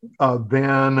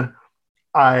then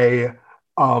I,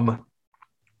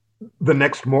 the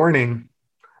next morning,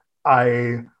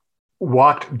 I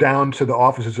walked down to the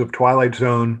offices of Twilight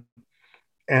Zone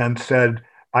and said,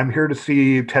 I'm here to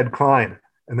see Ted Klein.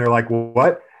 And they're like,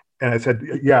 what? And I said,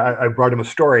 yeah, I brought him a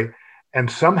story. And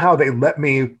somehow they let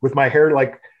me, with my hair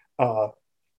like,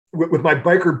 with my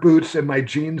biker boots and my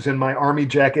jeans and my army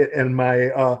jacket and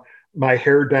my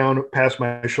hair down past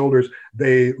my shoulders,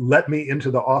 they let me into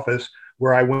the office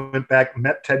where I went back,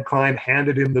 met Ted Klein,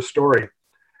 handed him the story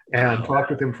and talked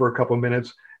with him for a couple of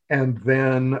minutes. And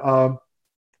then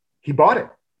he bought it.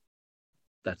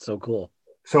 That's so cool.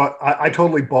 So I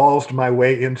totally ballsed my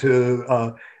way into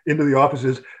the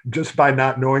offices just by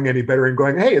not knowing any better and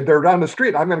going, hey, they're down the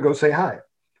street, I'm going to go say hi.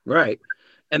 Right.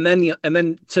 And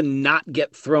then to not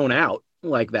get thrown out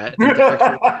like that.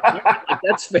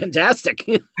 That's fantastic.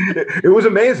 It was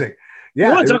amazing. Yeah.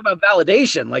 You want to talk about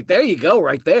validation. Like, there you go,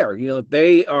 right there.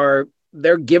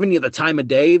 They're giving you the time of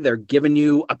day. They're giving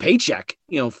you a paycheck,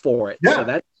 for it.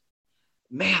 Yeah.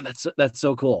 So that's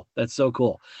so cool. That's so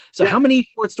cool. So how many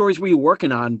short stories were you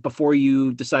working on before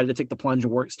you decided to take the plunge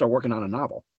and start working on a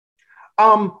novel?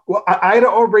 Well, I had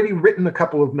already written a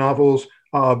couple of novels.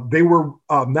 They were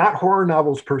not horror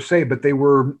novels per se, but they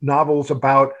were novels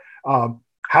about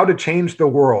how to change the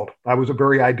world. I was a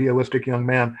very idealistic young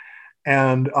man.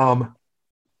 And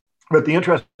but the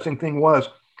interesting thing was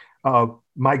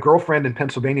my girlfriend in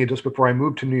Pennsylvania, just before I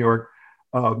moved to New York,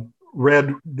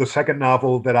 read the second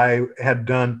novel that I had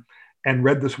done and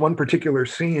read this one particular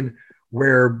scene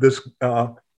where this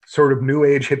sort of new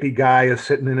age hippie guy is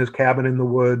sitting in his cabin in the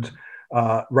woods,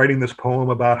 writing this poem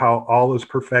about how all is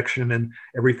perfection and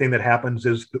everything that happens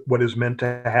is what is meant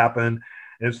to happen.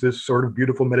 And it's this sort of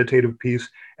beautiful meditative piece.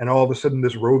 And all of a sudden,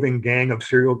 this roving gang of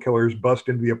serial killers bust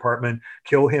into the apartment,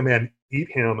 kill him and eat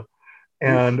him.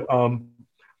 And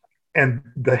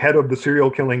the head of the serial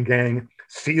killing gang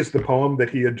sees the poem that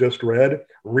he had just read,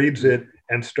 reads it,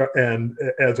 and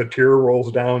as a tear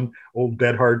rolls down old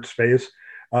Deadheart's face,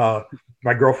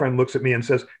 my girlfriend looks at me and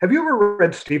says, have you ever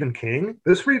read Stephen King?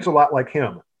 This reads a lot like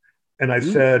him. And I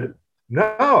said,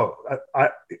 no,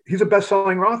 he's a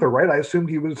best-selling author, right? I assumed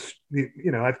he was,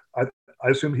 I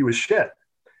assumed he was shit.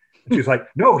 And she's like,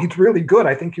 no, he's really good.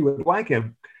 I think you would like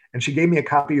him. And she gave me a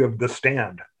copy of The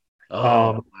Stand.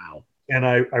 Wow. And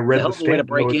I read The Stand. Way to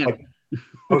break in.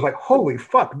 I was like, holy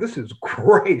fuck, this is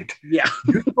great. Yeah.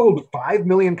 You sold 5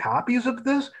 million copies of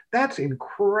this? That's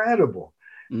incredible.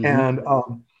 And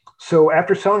so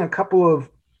after selling a couple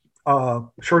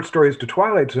of short stories to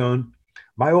Twilight Zone,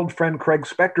 my old friend Craig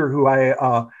Spector, who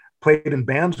I played in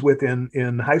bands with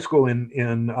in high school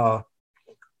in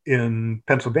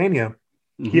Pennsylvania,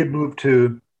 he had moved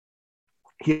to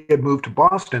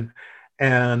Boston,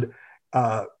 and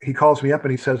he calls me up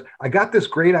and he says, I got this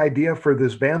great idea for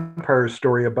this vampire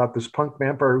story about this punk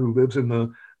vampire who lives in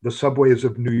the subways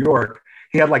of New York.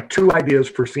 He had like 2 ideas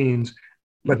for scenes,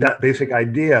 but that basic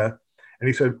idea. And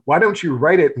he said, why don't you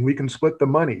write it and we can split the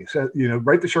money? So,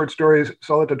 write the short stories,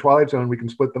 sell it to Twilight Zone, we can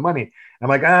split the money. And I'm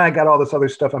like, I got all this other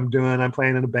stuff I'm doing. I'm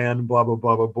playing in a band, blah, blah,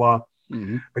 blah, blah, blah.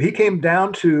 But he came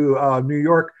down to New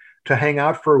York to hang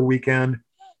out for a weekend.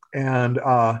 And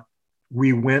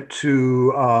we went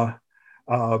to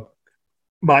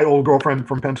my old girlfriend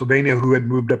from Pennsylvania who had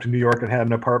moved up to New York and had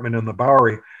an apartment in the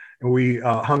Bowery. And we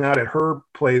hung out at her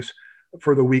place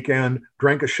for the weekend,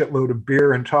 drank a shitload of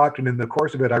beer and talked. And in the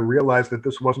course of it, I realized that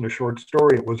this wasn't a short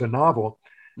story, it was a novel,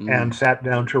 and sat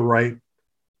down to write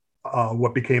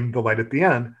what became The Light at the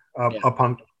End, a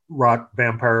punk rock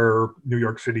vampire New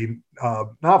York City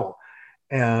novel.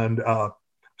 And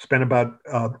spent about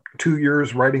 2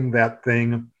 years writing that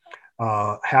thing.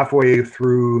 Halfway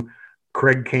through,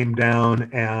 Craig came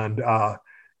down and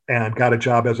got a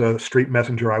job as a street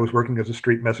messenger. I was working as a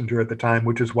street messenger at the time,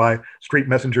 which is why street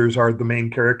messengers are the main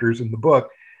characters in the book.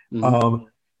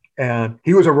 And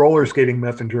he was a roller skating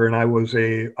messenger, and I was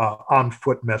a on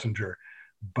foot messenger.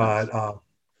 But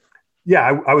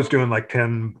I was doing like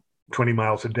 10, 20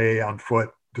 miles a day on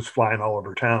foot, just flying all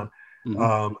over town.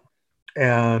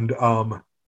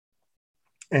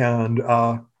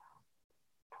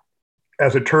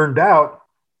 As it turned out,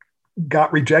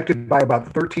 got rejected by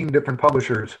about 13 different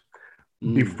publishers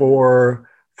before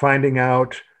finding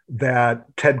out that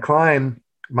Ted Klein,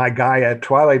 my guy at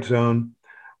Twilight Zone,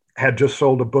 had just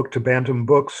sold a book to Bantam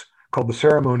Books called The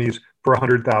Ceremonies for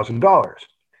 $100,000.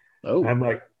 Oh. I'm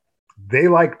like, they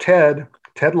like Ted.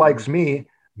 Ted likes me.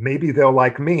 Maybe they'll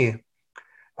like me.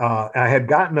 I had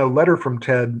gotten a letter from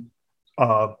Ted,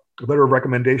 a letter of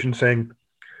recommendation saying,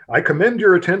 I commend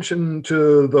your attention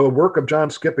to the work of John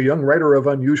Skipp, a young writer of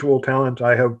unusual talent.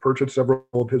 I have purchased several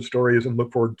of his stories and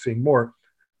look forward to seeing more.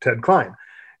 Ted Klein.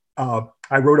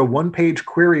 I wrote a one-page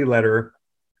query letter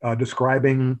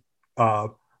describing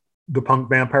the punk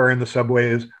vampire in the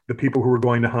subways, the people who were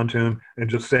going to hunt him, and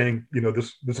just saying,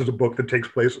 this is a book that takes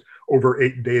place over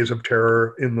 8 days of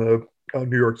terror in the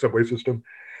New York subway system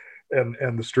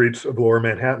and the streets of lower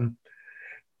Manhattan.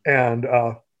 And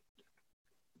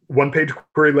one-page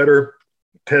query letter,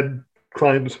 Ted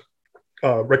Klein's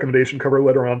recommendation cover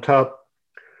letter on top,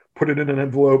 put it in an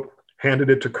envelope, handed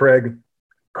it to Craig.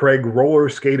 Craig roller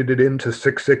skated it into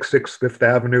 666 Fifth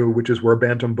Avenue, which is where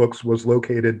Bantam Books was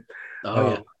located.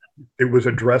 It was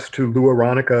addressed to Lou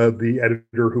Aronica, the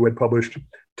editor who had published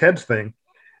Ted's thing.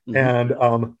 And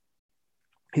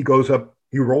he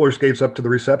roller skates up to the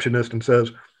receptionist and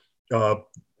says,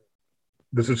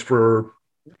 this is for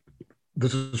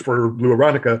Lou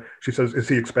Aronica. She says, is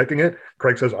he expecting it?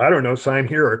 Craig says, I don't know, sign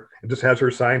here. And just has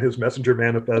her sign his messenger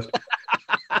manifest.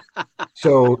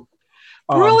 So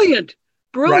brilliant.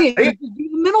 Right? Right? The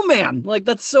middleman. Like,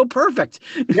 that's so perfect.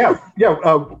 Yeah.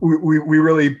 We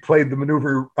really played the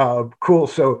maneuver cool.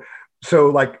 So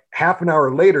like half an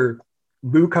hour later,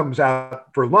 Lou comes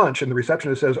out for lunch and the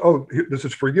receptionist says, oh, this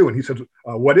is for you. And he says,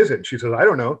 what is it? She says, I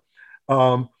don't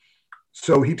know.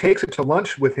 So he takes it to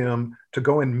lunch with him to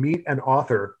go and meet an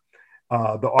author.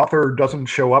 The author doesn't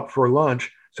show up for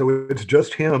lunch. So it's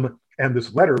just him and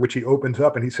this letter, which he opens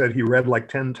up, and he said he read like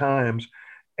 10 times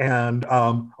and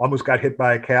almost got hit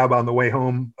by a cab on the way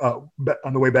home, on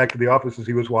the way back to the office as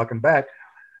he was walking back.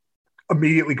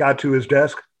 Immediately got to his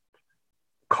desk,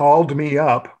 called me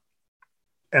up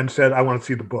and said, I want to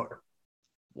see the book.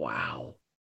 Wow.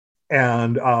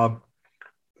 And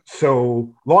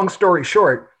so long story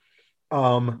short,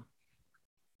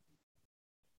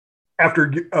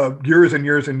 after years and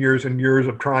years and years and years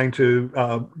of trying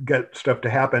to get stuff to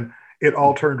happen, it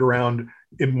all turned around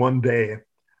in one day.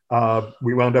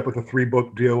 We wound up with a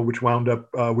 3-book deal, which we wound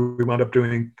up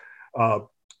doing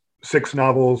 6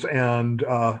 novels and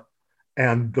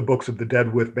the Books of the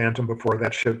Dead with Bantam before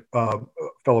that shit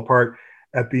fell apart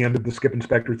at the end of the Skip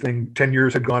Inspector thing. 10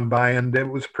 years had gone by, and it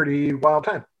was pretty wild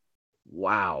time.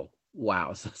 Wow.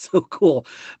 So cool.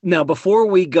 Now, before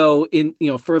we go in,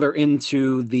 further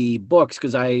into the books,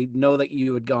 because I know that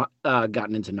you had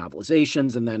gotten into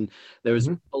novelizations, and then there was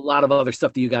a lot of other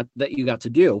stuff that you got to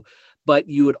do. But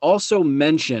you had also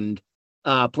mentioned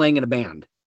playing in a band,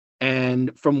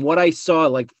 and from what I saw,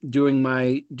 like doing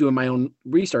my own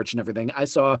research and everything, I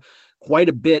saw quite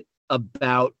a bit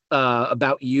about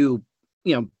you,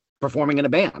 performing in a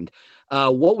band.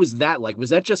 What was that like? Was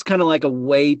that just kind of like a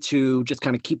way to just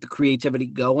kind of keep the creativity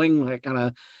going, like kind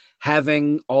of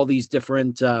having all these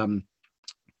different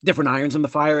irons in the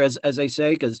fire, as they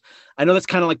say? Because I know that's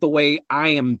kind of like the way I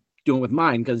am doing with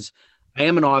mine, because I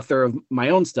am an author of my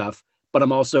own stuff, but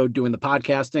I'm also doing the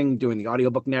podcasting, doing the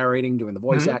audiobook narrating, doing the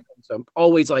voice acting. So I'm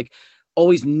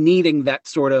always needing that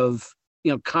sort of,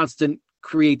 constant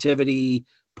creativity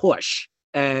push.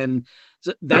 And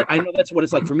so that, I know that's what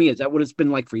it's like for me. Is that what it's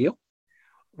been like for you?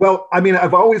 Well, I mean,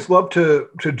 I've always loved to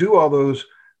do all those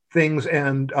things.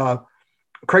 And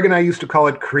Craig and I used to call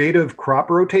it creative crop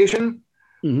rotation,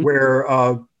 where,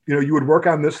 you would work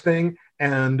on this thing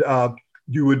and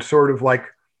you would sort of like,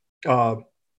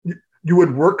 you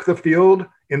would work the field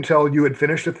until you had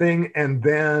finished a thing, and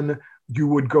then you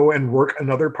would go and work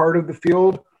another part of the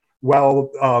field.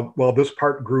 while this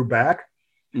part grew back.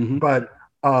 Mm-hmm. But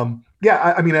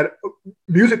I mean,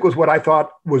 music was what I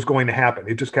thought was going to happen.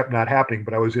 It just kept not happening.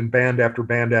 But I was in band after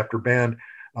band after band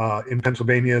in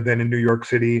Pennsylvania, then in New York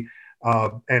City,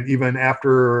 and even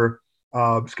after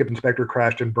Skip Inspector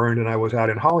crashed and burned, and I was out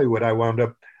in Hollywood, I wound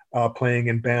up playing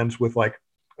in bands with like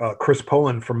Chris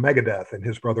Poland from Megadeth and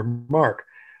his brother Mark,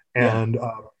 and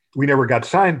we never got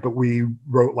signed, but we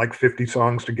wrote like 50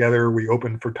 songs together. We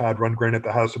opened for Todd Rundgren at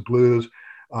the House of Blues.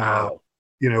 Wow.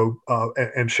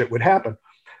 And shit would happen.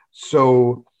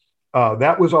 So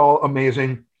that was all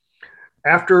amazing.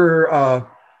 After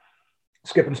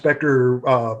Skip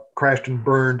Inspector crashed and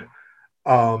burned,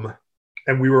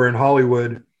 and we were in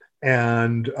Hollywood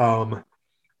and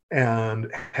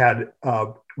had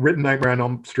written Nightmare on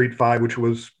Elm Street 5, which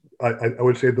was, I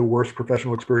would say, the worst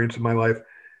professional experience of my life.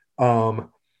 I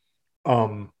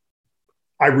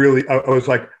was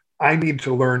like, I need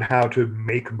to learn how to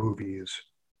make movies.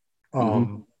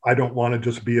 I don't want to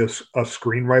just be a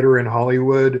screenwriter in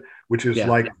Hollywood, which is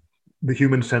like The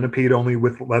Human Centipede, only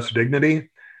with less dignity,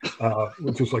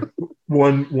 which is like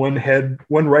one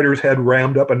writer's head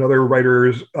rammed up another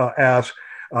writer's ass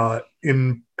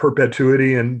in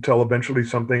perpetuity until eventually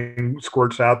something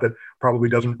squirts out that probably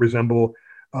doesn't resemble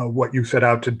what you set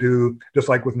out to do. Just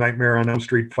like with Nightmare on Elm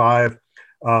Street 5,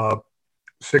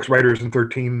 6 writers and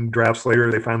 13 drafts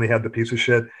later, they finally had the piece of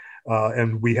shit.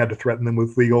 And we had to threaten them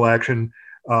with legal action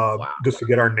just to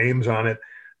get our names on it.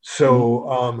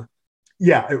 So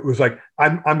it was like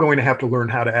I'm going to have to learn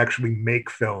how to actually make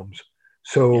films.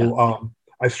 So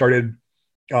I started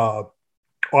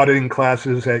auditing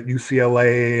classes at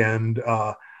UCLA and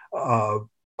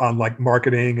on like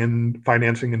marketing and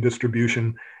financing and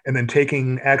distribution, and then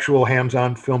taking actual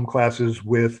hands-on film classes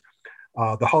with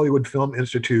the Hollywood Film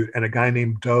Institute and a guy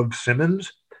named Dove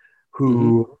Simmons,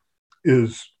 who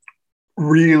is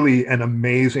really an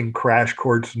amazing crash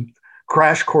course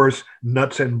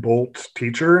nuts and bolts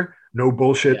teacher. No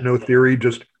bullshit, no theory,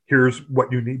 just here's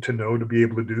what you need to know to be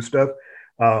able to do stuff.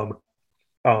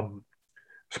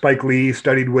 Spike Lee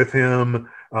studied with him,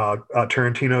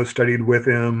 Tarantino studied with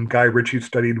him, Guy Ritchie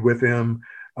studied with him,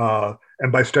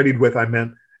 and by studied with I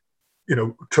meant,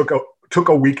 took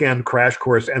a weekend crash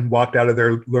course and walked out of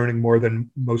there learning more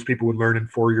than most people would learn in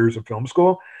 4 years of film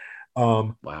school.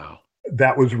 Wow.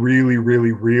 That was really,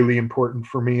 really, really important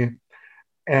for me,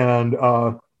 and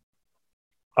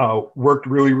worked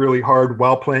really, really hard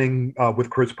while playing with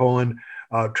Chris Poland,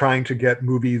 trying to get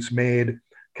movies made,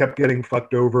 kept getting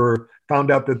fucked over, found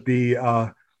out that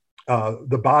the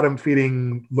bottom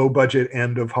feeding low budget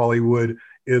end of Hollywood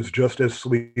is just as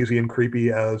sleazy and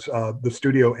creepy as the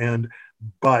studio end,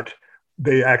 but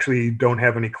they actually don't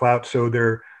have any clout. So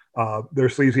they're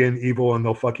sleazy and evil and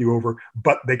they'll fuck you over,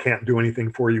 but they can't do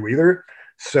anything for you either.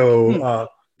 So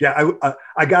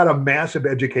I got a massive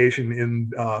education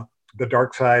in the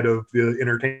dark side of the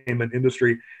entertainment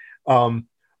industry.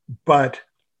 But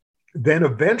then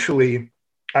eventually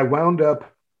I wound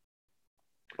up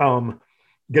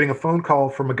getting a phone call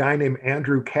from a guy named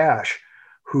Andrew Cash,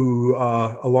 who,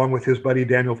 along with his buddy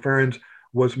Daniel Ferens,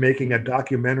 was making a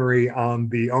documentary on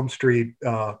the Elm Street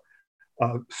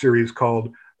series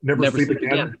called Never Sleep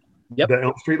Again. Yep. The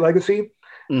Elm Street Legacy.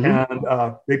 And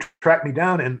they tracked me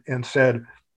down and said,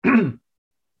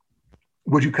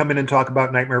 would you come in and talk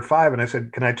about Nightmare 5? And I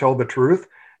said, can I tell the truth?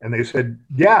 And they said,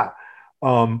 yeah.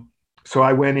 So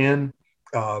I went in,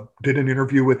 did an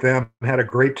interview with them, had a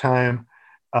great time.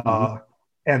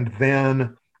 And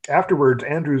then afterwards,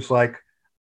 Andrew's like,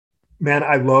 man,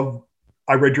 I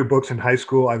read your books in high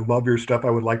school. I love your stuff. I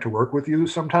would like to work with you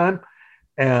sometime.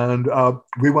 And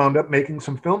we wound up making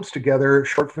some films together,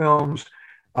 short films,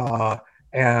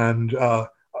 and a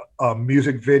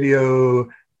music video,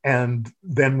 and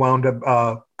then wound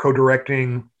up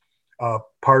co-directing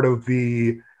part of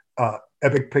the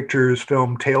Epic Pictures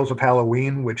film Tales of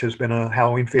Halloween, which has been a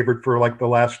Halloween favorite for like the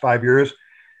last 5 years.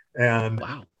 And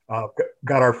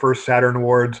got our first Saturn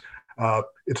Awards.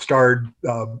 It starred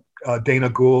Dana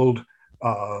Gould,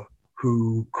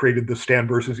 who created the Stan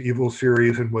vs. Evil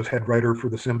series and was head writer for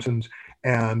The Simpsons,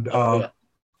 and James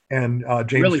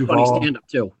really Duvall. Funny stand-up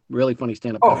too. Really funny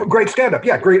stand-up. Oh, great stand-up.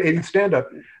 Yeah, great 80s stand-up.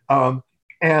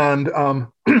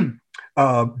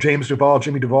 James Duvall,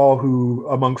 Jimmy Duvall, who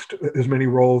amongst his many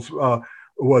roles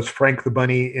was Frank the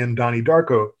Bunny in Donnie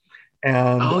Darko.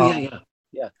 And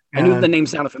I knew the name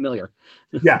sounded familiar.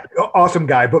 Yeah, awesome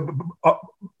guy, but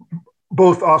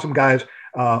both awesome guys.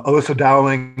 Alyssa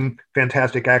Dowling,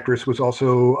 fantastic actress, was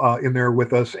also in there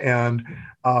with us, and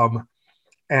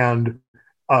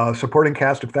supporting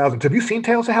cast of thousands. Have you seen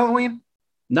Tales of Halloween?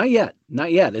 Not yet.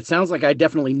 It sounds like I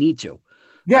definitely need to.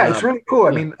 Yeah, it's really cool.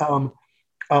 I Yeah.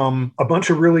 mean, a bunch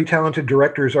of really talented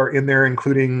directors are in there,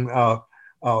 including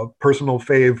personal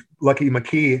fave Lucky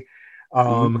McKee,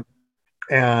 Mhm.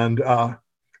 and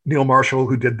Neil Marshall,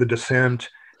 who did The Descent,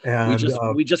 We and just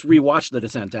we just rewatched The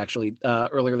Descent actually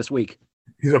earlier this week.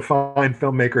 he's a fine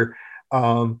filmmaker.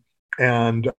 Um,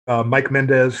 and Mike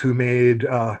Mendez, who made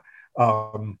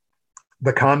um,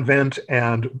 The Convent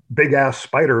and Big Ass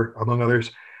Spider, among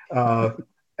others.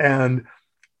 And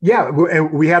yeah,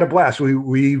 we had a blast.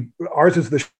 We ours is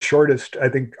the shortest. I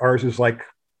think ours is like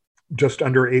just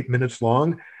under 8 minutes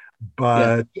long,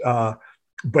 Yeah.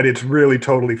 but it's really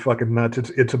totally fucking nuts.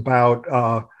 It's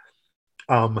about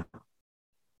um,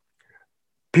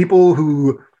 people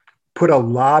who put a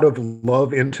lot of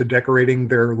love into decorating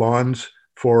their lawns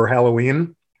for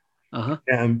Halloween. Uh-huh.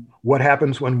 And what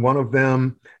happens when one of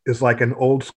them is like an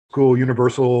old school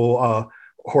Universal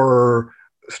horror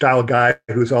style guy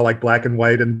who's all like black and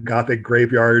white and gothic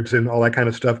graveyards and all that kind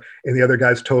of stuff, and the other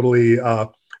guy's totally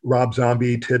Rob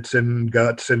Zombie tits and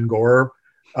guts and gore,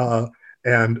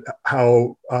 and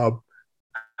how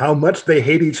much they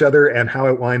hate each other and how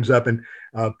it winds up. And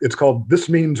it's called This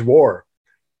Means War,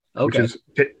 which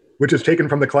Okay. is taken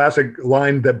from the classic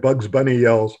line that Bugs Bunny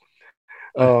yells.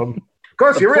 Of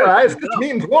course, Of you course, realize you this know.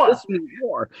 means war. This means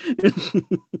war.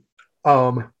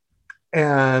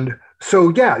 And so,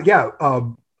 yeah.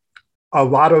 A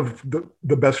lot of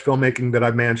the best filmmaking that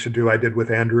I've managed to do, I did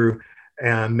with Andrew.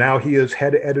 And now he is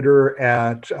head editor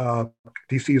at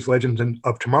DC's Legends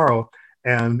of Tomorrow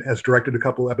and has directed a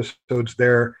couple episodes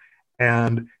there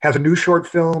and has a new short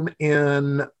film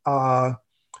in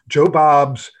Joe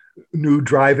Bob's new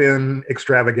drive-in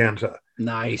extravaganza.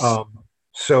 Nice.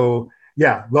 So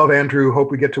yeah, love Andrew.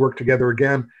 Hope we get to work together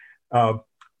again.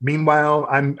 Meanwhile,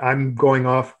 I'm going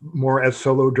off more as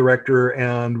solo director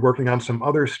and working on some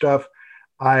other stuff.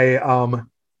 I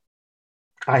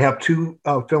have two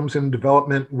films in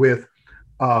development with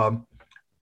a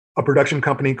production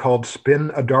company called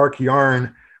Spin a Dark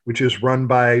Yarn, which is run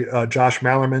by Josh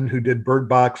Mallerman, who did Bird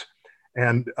Box,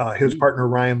 and his partner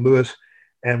Ryan Lewis.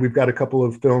 And we've got a couple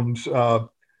of films that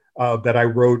I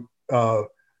wrote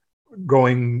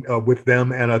going with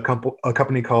them and a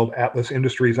company called Atlas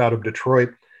Industries out of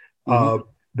Detroit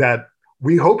that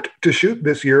we hoped to shoot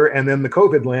this year, and then the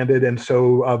COVID landed, and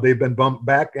so they've been bumped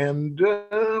back, and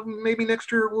maybe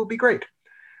next year will be great.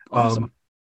 Awesome.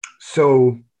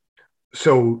 So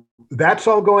that's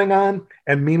all going on.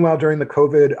 And meanwhile, during the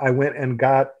COVID, I went and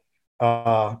got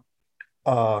a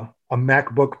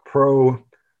MacBook Pro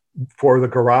for the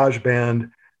GarageBand,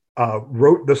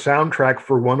 wrote the soundtrack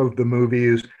for one of the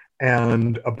movies,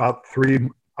 and about 3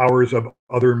 hours of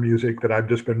other music that I've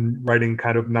just been writing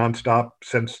kind of nonstop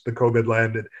since the COVID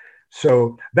landed.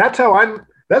 So that's how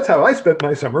I spent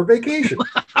my summer vacation.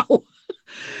 Wow.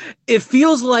 It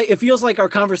feels like our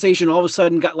conversation all of a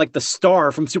sudden got like the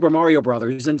star from Super Mario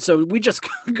Brothers, and so we just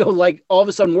go like all of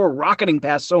a sudden we're rocketing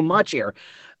past so much here.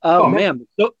 Oh man,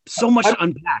 so much to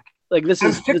unpack. Like I'm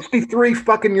 63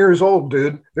 fucking years old,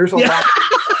 dude. There's a lot.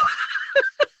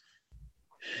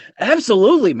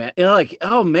 Absolutely, man. Like,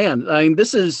 oh man, I mean,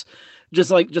 this is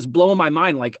just blowing my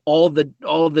mind. Like all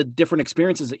the different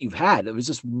experiences that you've had. It was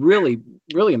just really,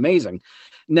 really amazing.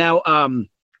 Now,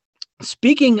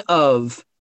 speaking of,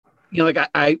 like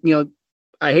I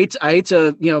hate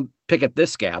to pick at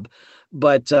this scab,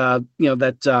 but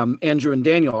that Andrew and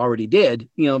Daniel already did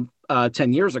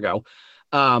 10 years ago.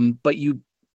 But you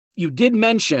did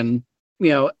mention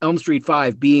Elm Street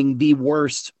 5 being the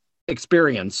worst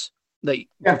experience,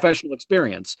 professional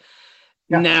experience.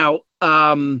 Yeah. Now,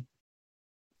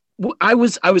 I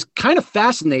was kind of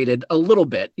fascinated a little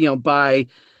bit, by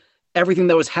everything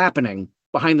that was happening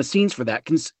behind the scenes for that,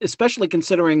 especially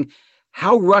considering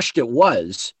how rushed it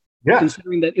was. Yeah.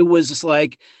 Considering that it was just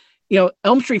like,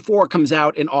 Elm Street 4 comes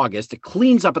out in August, it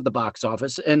cleans up at the box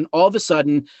office, and all of a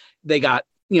sudden they got,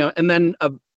 and then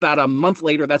about a month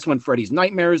later, that's when Freddy's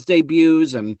Nightmares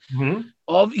debuts, and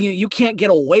you can't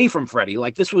get away from Freddy.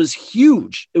 Like, this was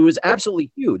huge. It was absolutely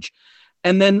huge.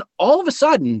 And then all of a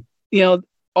sudden,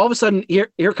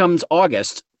 here comes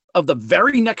August of the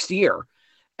very next year.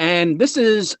 And this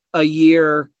is a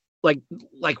year like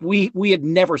we had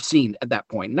never seen at that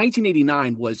point.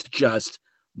 1989 was just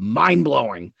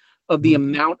mind-blowing of the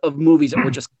amount of movies that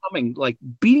were just coming, like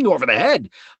beating you over the head,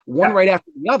 one right after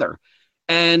the other.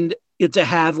 And to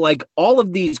have like all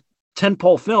of these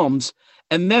tentpole films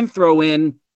and then throw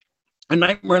in a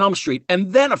Nightmare on Elm Street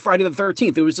and then a Friday the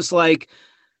 13th. It was just like,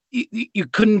 you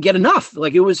couldn't get enough.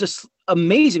 Like, it was just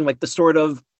amazing. Like the sort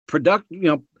of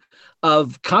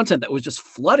of content that was just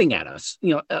flooding at us,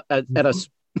 at us,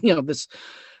 this,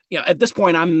 at this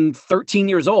point, I'm 13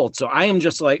 years old. So I am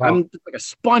just like, Wow. I'm like a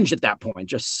sponge at that point,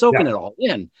 just soaking it all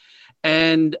in.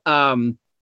 And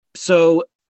so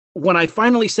when I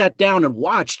finally sat down and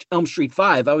watched Elm Street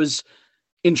 5, I was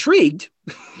intrigued,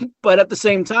 but at the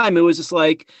same time, it was just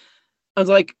like, I was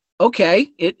like, okay,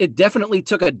 it definitely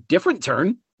took a different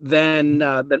turn than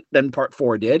part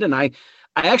 4 did. And I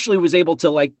actually was able to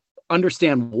like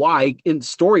understand why in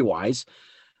story wise.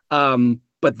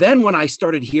 But then when I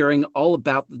started hearing all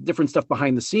about the different stuff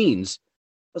behind the scenes,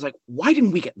 I was like, why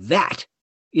didn't we get that?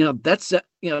 That's,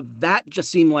 that just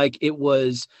seemed like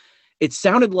it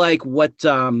sounded like what,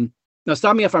 now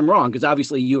stop me if I'm wrong, because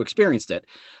obviously you experienced it.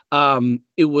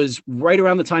 It was right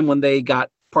around the time when they got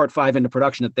part 5 into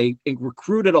production that they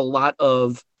recruited a lot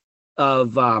of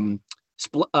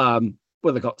what are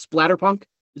they called? Splatterpunk.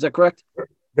 Is that correct?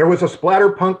 There was a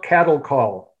Splatterpunk cattle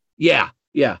call. Yeah.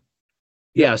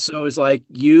 So it was like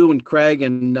you and Craig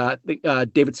and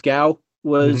David Scow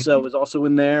was also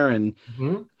in there. And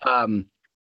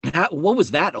what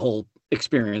was that whole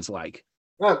experience like?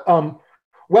 Well,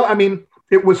 I mean,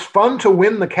 it was fun to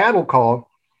win the cattle call,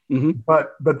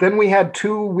 but then we had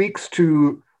 2 weeks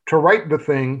to write the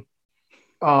thing,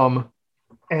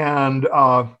 and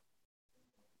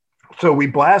so we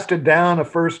blasted down a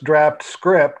first draft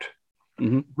script,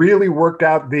 really worked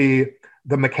out the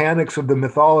mechanics of the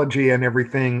mythology and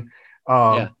everything,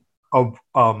 of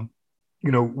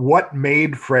what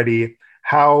made Freddy,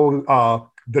 how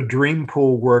the dream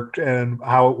pool worked, and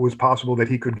how it was possible that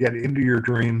he could get into your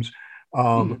dreams,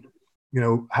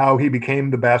 how he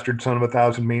became the bastard son of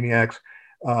 1,000 maniacs,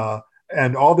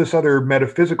 and all this other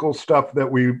metaphysical stuff that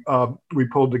we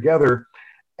pulled together,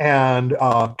 and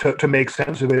to make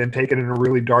sense of it and take it in a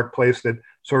really dark place that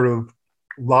sort of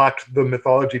locked the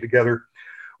mythology together.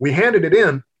 We handed it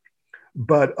in,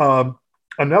 but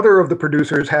another of the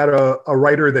producers had a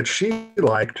writer that she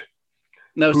liked.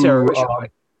 No, Sarah Risher,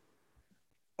 right?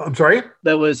 I'm sorry?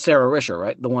 That was Sarah Risher,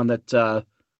 right? The one that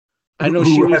I know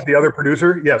who she was, had the other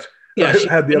producer. Yes. Yeah, she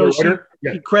had the other writer.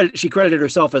 She credited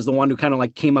herself as the one who kind of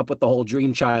like came up with the whole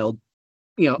Dream Child,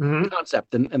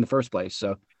 concept in the first place.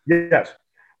 So yes.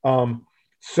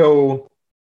 So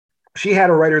she had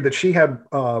a writer that she had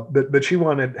that she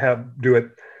wanted to have do it.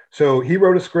 So he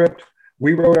wrote a script.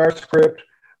 We wrote our script.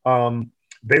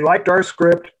 They liked our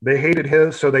script. They hated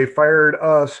his, so they fired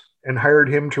us and hired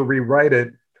him to rewrite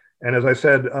it. And as I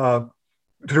said, to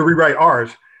rewrite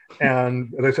ours.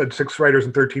 And as I said, 6 writers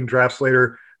and 13 drafts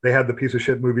later, they had the piece of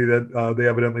shit movie that they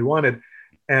evidently wanted.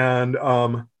 And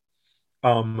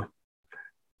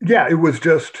it was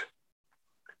just,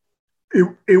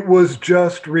 it was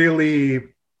just really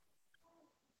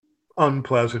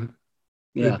unpleasant.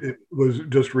 Yeah. It was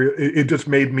just real. It just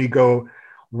made me go,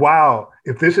 wow,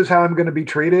 if this is how I'm going to be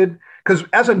treated. Because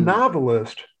as a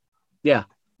novelist, you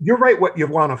write what you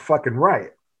want to fucking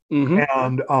write.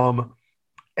 And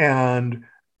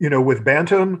with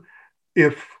Bantam,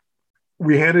 if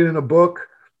we handed in a book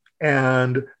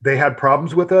and they had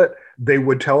problems with it, they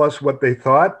would tell us what they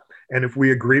thought. And if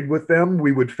we agreed with them,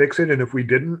 we would fix it. And if we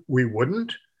didn't, we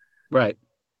wouldn't. Right.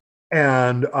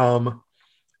 And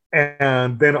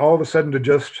then all of a sudden to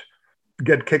just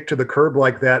get kicked to the curb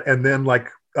like that, and then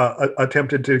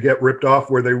attempted to get ripped off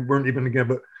where they weren't even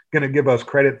going to give us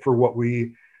credit for what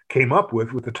we came up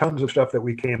with the tons of stuff that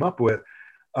we came up with,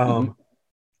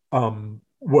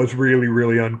 was really,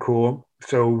 really uncool.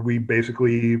 So we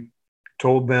basically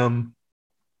told them,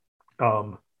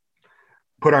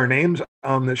 put our names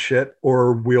on this shit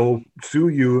or we'll sue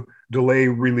you, delay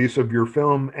release of your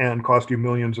film, and cost you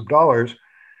millions of dollars.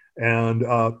 And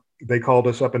they called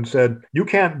us up and said, you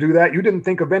can't do that. You didn't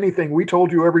think of anything. We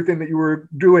told you everything that you were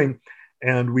doing.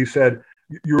 And we said,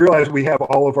 you realize we have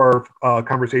all of our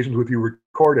conversations with you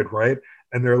recorded, right?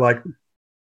 And they're like,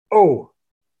 oh,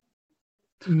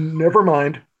 never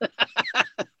mind.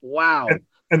 Wow.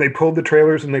 And they pulled the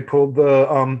trailers and they pulled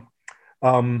the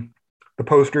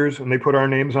posters and they put our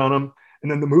names on them. And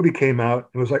then the movie came out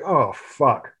and it was like, oh,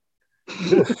 fuck.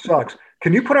 This sucks.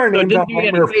 Can you put our names on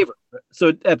Nightmare?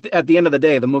 So at the end of the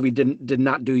day, the movie did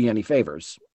not do you any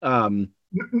favors. I'll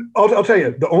tell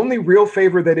you, the only real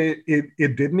favor that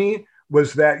it did me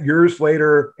was that years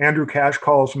later, Andrew Cash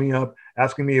calls me up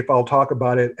asking me if I'll talk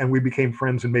about it, and we became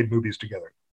friends and made movies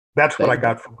together. That's what I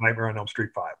got from Nightmare on Elm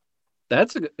Street 5.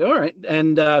 That's all right.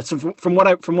 And so from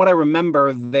what I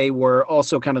remember, they were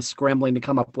also kind of scrambling to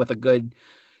come up with a good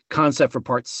concept for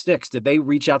part 6. Did they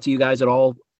reach out to you guys at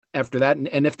all after that?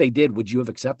 And if they did, would you have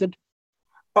accepted?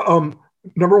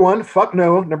 Number 1, fuck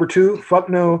no. Number 2, fuck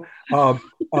no.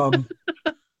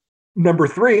 Number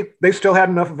 3, they still had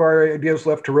enough of our ideas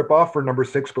left to rip off for number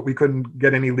 6, but we couldn't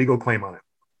get any legal claim on it.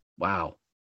 Wow.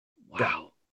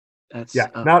 Wow. That's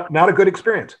not a good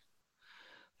experience.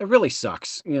 it really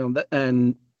sucks,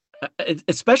 and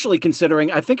especially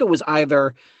considering I think it was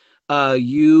either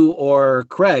you or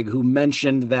Craig who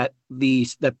mentioned that the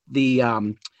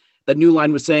New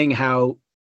Line was saying how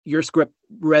your script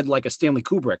read like a Stanley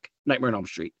Kubrick Nightmare on Elm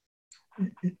Street.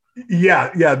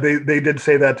 Yeah, they did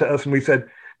say that to us, and we said,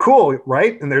 "Cool,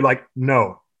 right?" And they're like,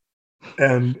 "No,"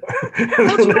 and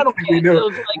That's what I don't we get.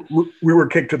 know we were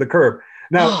kicked to the curb.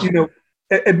 Now,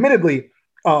 admittedly,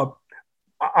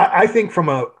 I think from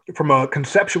a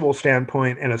conceptual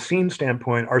standpoint and a scene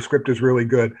standpoint, our script is really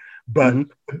good, but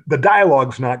the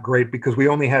dialogue's not great because we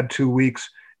only had 2 weeks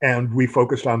and we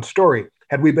focused on story.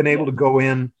 Had we been able to go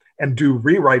in and do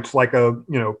rewrites like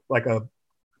a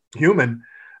human,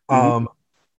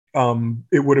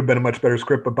 it would have been a much better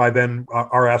script. But by then,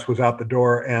 our ass was out the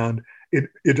door, and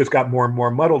it just got more and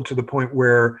more muddled to the point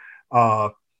where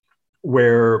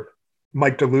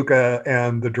Mike DeLuca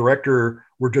and the director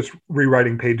were just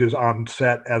rewriting pages on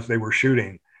set as they were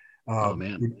shooting,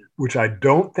 which I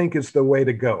don't think is the way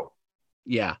to go.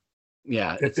 Yeah.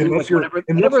 Unless you're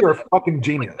a fucking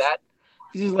genius. Like that,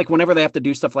 like whenever they have to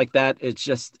do stuff like that,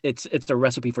 it's a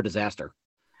recipe for disaster.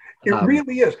 It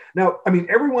really is. Now, I mean,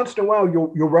 every once in a while,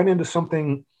 you'll run into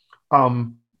something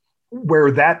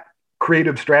where that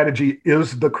creative strategy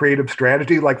is the creative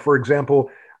strategy. Like, for example,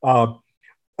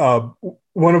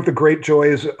 one of the great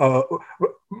joys,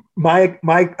 my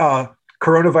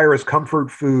coronavirus comfort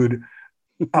food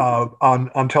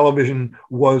on television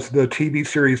was the TV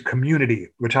series Community,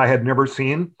 which I had never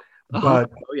seen,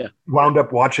 but wound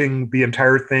up watching the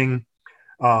entire thing,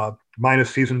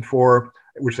 minus season 4,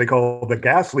 which they call the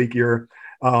gas leak year.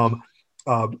 I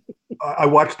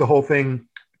watched the whole thing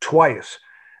twice,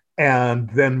 and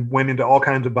then went into all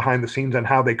kinds of behind the scenes on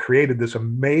how they created this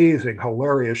amazing,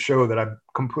 hilarious show that I'm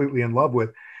completely in love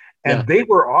with. And they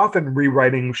were often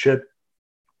rewriting shit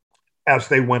as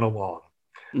they went along.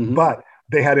 But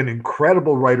they had an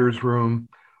incredible writer's room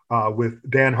with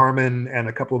Dan Harmon and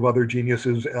a couple of other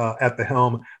geniuses at the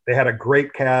helm. They had a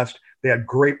great cast. They had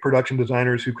great production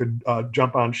designers who could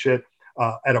jump on shit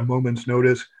at a moment's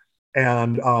notice.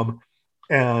 And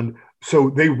so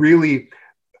they really,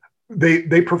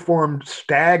 they performed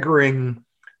staggering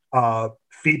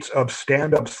feats of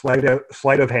stand-up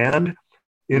sleight of hand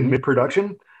in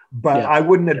mid-production. But I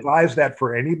wouldn't advise that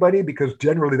for anybody, because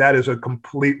generally that is a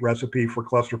complete recipe for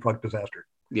clusterfuck disaster.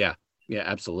 Yeah,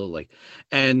 absolutely.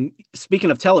 And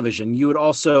speaking of television, you had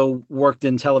also worked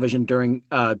in television during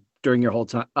your whole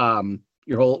time,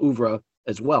 your whole oeuvre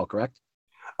as well, correct?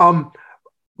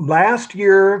 Last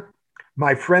year,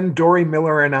 my friend Dory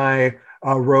Miller and I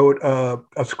wrote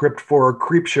a script for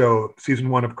Creepshow, season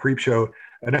 1 of Creepshow,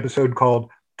 an episode called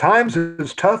 "Times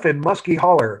is Tough in Muskie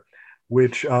Holler,"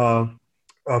 which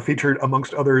featured,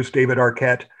 amongst others, David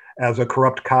Arquette as a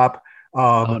corrupt cop.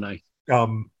 Nice.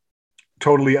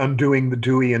 Totally undoing the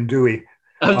Dewey and Dewey.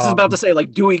 I was just about to say,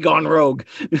 like, Dewey gone rogue.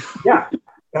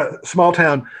 Small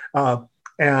town.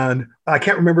 And I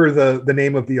can't remember the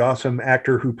name of the awesome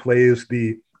actor who plays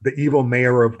the evil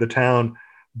mayor of the town,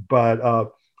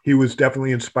 but he was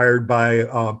definitely inspired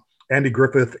by Andy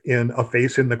Griffith in A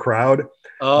Face in the Crowd.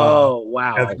 Oh,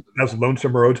 wow. As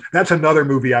Lonesome Rhodes. That's another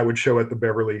movie I would show at the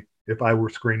Beverly if I were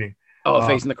screening. Oh, A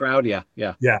Face in the Crowd. Yeah.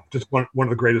 Yeah. Just one of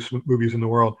the greatest movies in the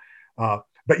world.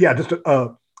 But yeah, just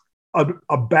a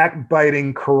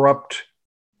backbiting, corrupt,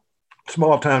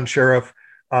 small town sheriff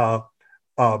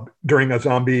during a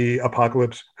zombie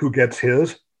apocalypse who gets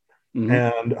his.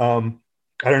 And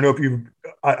I don't know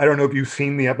if you've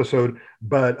seen the episode,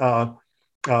 but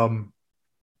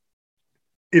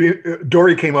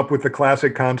Dory came up with the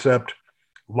classic concept,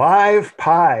 live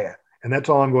pie, and that's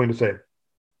all I'm going to say.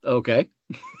 Okay.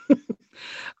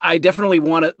 I definitely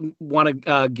want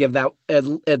to give that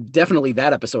definitely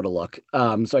that episode a look,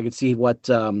 so I could see what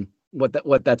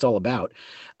that's all about.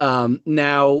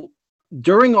 Now,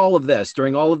 during all of this,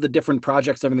 during all of the different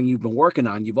projects, everything you've been working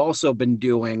on, you've also been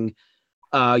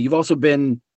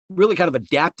really kind of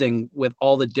adapting with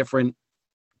all the different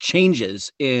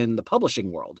changes in the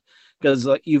publishing world, because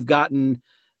you've gotten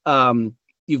the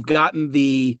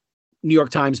New York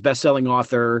Times bestselling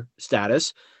author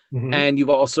status. And you've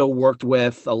also worked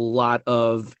with a lot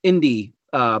of indie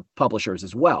publishers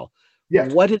as well.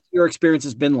 Yes. What has your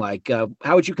experience been like?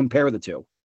 How would you compare the two?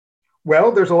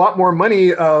 Well, there's a lot more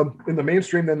money in the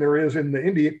mainstream than there is in the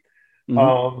indie.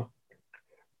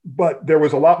 But there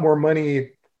was a lot more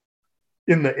money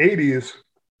in the 80s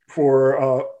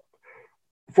for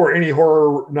any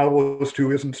horror novelist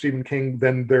who isn't Stephen King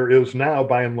than there is now,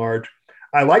 by and large.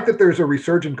 I like that there's a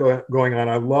resurgence going on.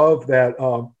 I love that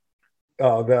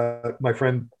that my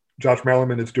friend Josh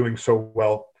Malerman is doing so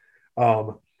well.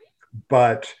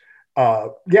 But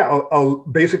I'll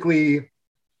basically,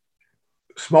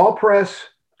 small press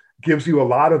gives you a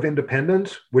lot of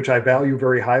independence, which I value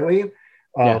very highly.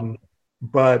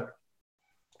 But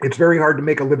it's very hard to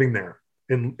make a living there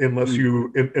unless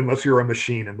you're a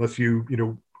machine, unless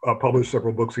you publish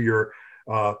several books a year.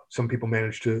 Some people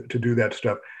manage to do that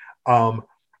stuff.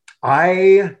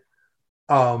 I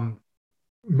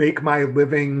make my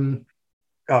living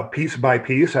piece by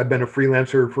piece. I've been a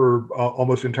freelancer for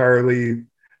almost entirely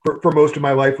for most of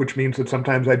my life, which means that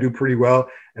sometimes I do pretty well,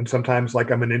 and sometimes like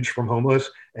I'm an inch from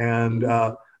homeless, and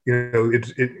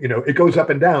it goes up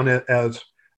and down as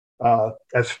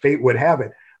fate would have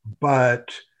it.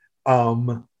 But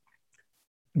I've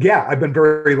been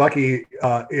very lucky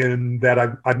in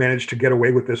that I've managed to get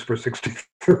away with this for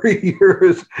 63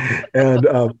 years,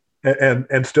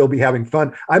 and still be having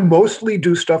fun. I mostly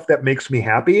do stuff that makes me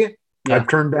happy. Yeah. I've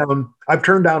turned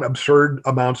down absurd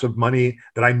amounts of money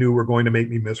that I knew were going to make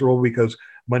me miserable, because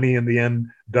money in the end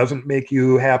doesn't make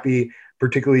you happy,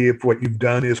 particularly if what you've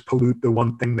done is pollute the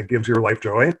one thing that gives your life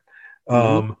joy. These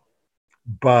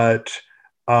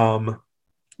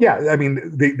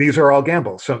are all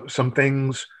gambles. Some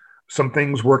things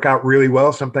work out really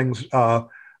well. Some things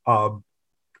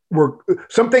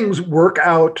work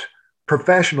out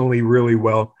professionally really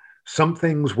well. Some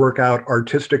things work out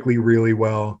artistically really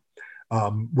well,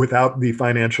 without the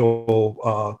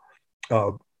financial,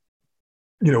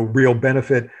 real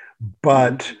benefit.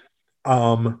 But,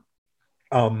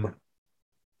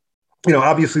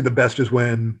 obviously the best is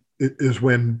when it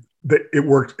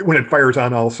works, when it fires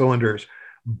on all cylinders.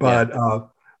 But a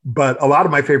lot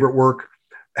of my favorite work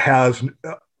hasn't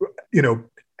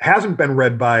been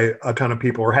read by a ton of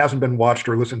people, or hasn't been watched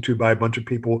or listened to by a bunch of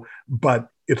people, but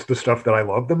it's the stuff that I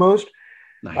love the most.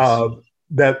 Nice.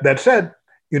 That said,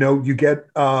 you get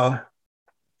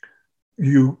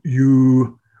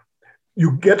you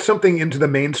get something into the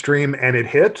mainstream and it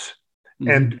hits,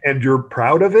 and you're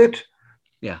proud of it.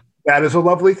 Yeah, that is a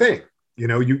lovely thing.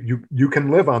 You can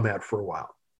live on that for a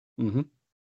while. Mm-hmm.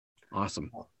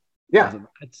 Awesome. Yeah, awesome.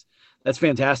 That's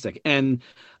fantastic. And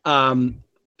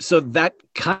so that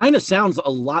kind of sounds a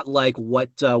lot like what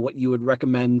you would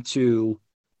recommend to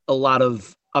a lot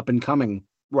of up and coming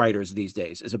writers these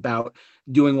days, is about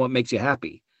doing what makes you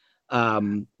happy.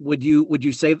 Would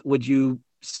you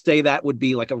say that would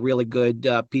be like a really good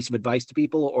piece of advice to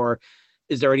people, or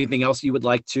is there anything else you would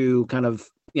like to kind of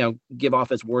give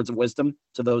off as words of wisdom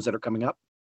to those that are coming up?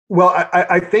 Well,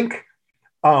 I think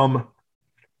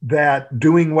that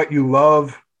doing what you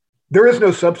love, there is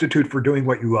no substitute for doing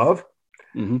what you love.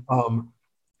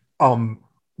 Mm-hmm.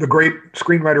 The great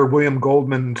screenwriter William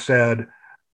Goldman said,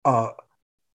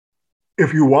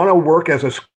 if you want to work as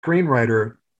a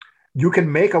screenwriter, you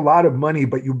can make a lot of money,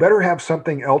 but you better have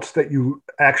something else that you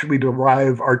actually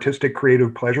derive artistic,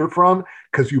 creative pleasure from,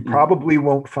 because you probably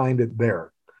won't find it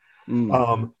there.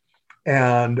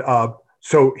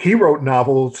 So he wrote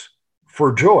novels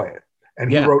for joy,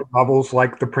 and he wrote novels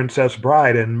like The Princess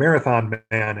Bride and Marathon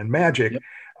Man and Magic,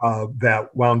 that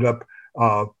wound up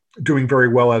doing very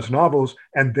well as novels,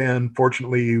 and then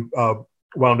fortunately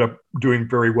wound up doing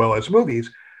very well as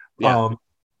movies. A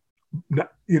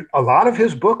lot of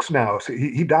his books now. So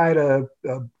he died.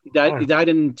 He died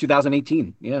in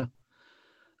 2018. Yeah.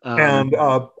 And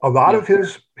a lot of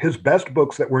his best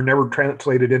books that were never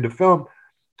translated into film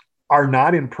are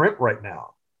not in print right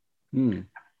now.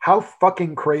 How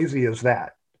fucking crazy is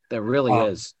that? That really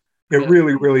is. It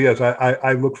really, really is.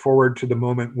 I look forward to the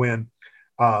moment when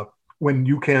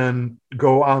you can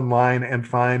go online and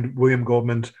find William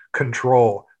Goldman's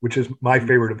Control, which is my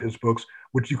favorite of his books,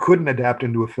 which you couldn't adapt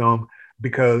into a film,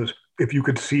 because if you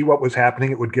could see what was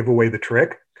happening, it would give away the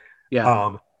trick.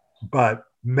 Yeah. But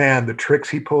man, the tricks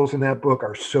he pulls in that book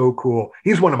are so cool.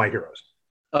 He's one of my heroes.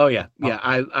 Oh yeah. Yeah.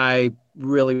 I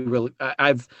really,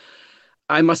 I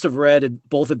must have read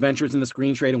both Adventures in the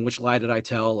Screen Trade and Which Lie Did I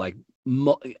Tell? Like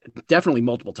definitely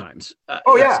multiple times.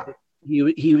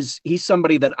 He's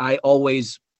somebody that I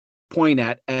always point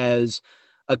at as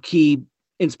a key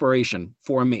inspiration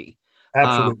for me.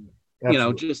 Absolutely.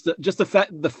 Just the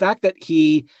fact that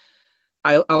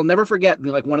I'll never forget,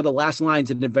 like, one of the last lines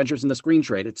in Adventures in the Screen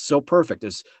Trade. It's so perfect.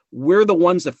 Is, we're the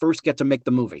ones that first get to make the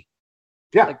movie.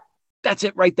 Yeah. Like, that's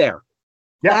it right there.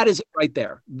 Yeah. That is it right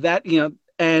there. That,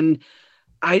 and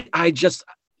I just,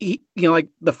 like,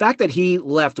 the fact that he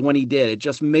left when he did, it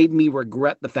just made me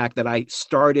regret the fact that I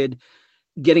started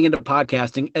getting into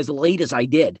podcasting as late as I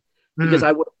did, because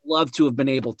I would have loved to have been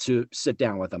able to sit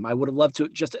down with him. I would have loved to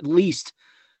just at least,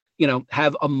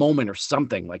 have a moment or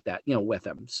something like that, with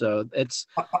him. So it's,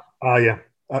 yeah,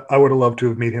 I would have loved to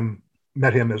have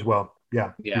met him as well.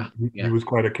 Yeah. Yeah. He was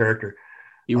quite a character.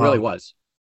 He really was.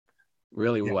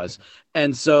 Really was.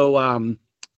 And so,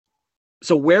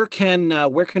 so where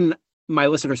can my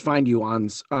listeners find you on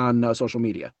social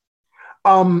media?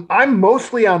 I'm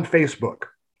mostly on Facebook.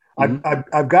 Mm-hmm.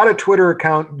 I've got a Twitter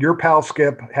account, Your Pal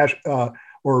Skip,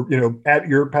 or at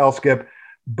Your Pal Skip,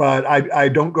 but I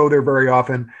don't go there very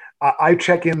often. I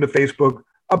check into Facebook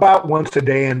about once a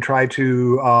day and try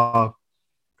to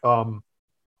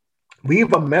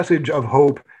leave a message of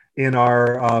hope in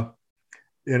our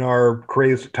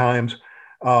crazed times.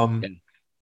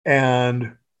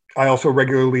 And I also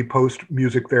regularly post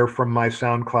music there from my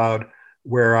SoundCloud,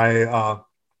 where I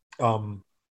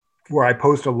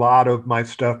post a lot of my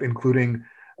stuff, including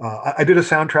I did a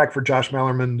soundtrack for Josh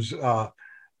Malerman's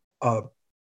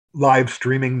live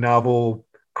streaming novel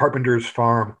Carpenter's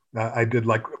Farm. I did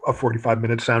like a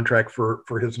 45-minute soundtrack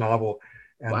for his novel,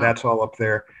 and that's all up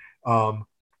there.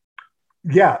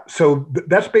 So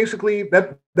that's basically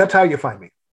that's how you find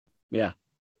me. Yeah.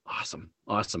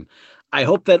 Awesome. I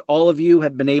hope that all of you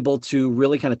have been able to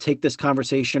really kind of take this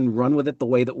conversation, run with it the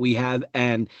way that we have,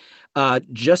 and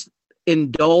just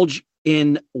indulge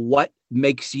in what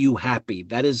makes you happy.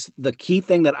 That is the key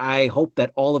thing that I hope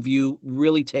that all of you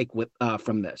really take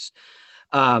from this.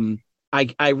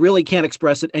 I really can't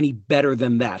express it any better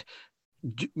than that.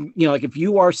 Like if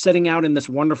you are setting out in this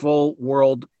wonderful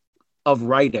world of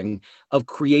writing, of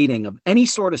creating, of any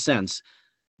sort of sense,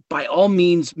 by all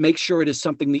means, make sure it is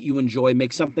something that you enjoy.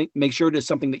 Make sure it is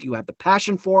something that you have the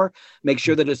passion for. Make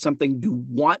sure that it's something you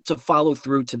want to follow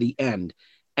through to the end,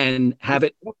 and have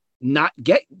it not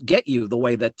get you the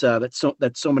way that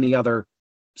so many other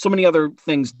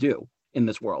things do in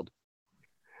this world.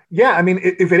 Yeah, I mean,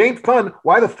 if it ain't fun,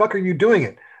 why the fuck are you doing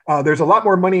it? There's a lot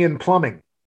more money in plumbing.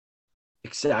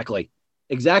 Exactly.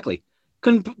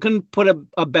 Couldn't put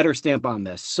a better stamp on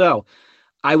this. So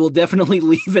I will definitely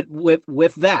leave it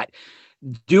with that.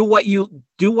 Do what you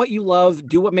love,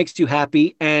 do what makes you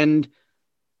happy. And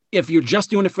if you're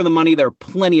just doing it for the money, there are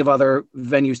plenty of other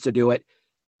venues to do it.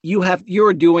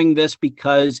 You're doing this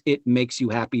because it makes you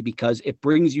happy, because it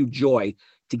brings you joy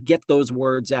to get those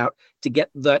words out, to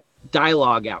get the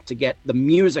dialogue out, to get the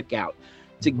music out,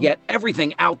 to get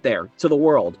everything out there to the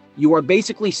world. You are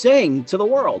basically saying to the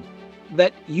world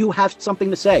that you have something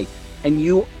to say, and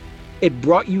it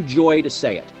brought you joy to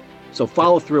say it. So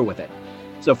follow through with it.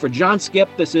 So for John Skip,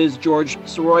 this is George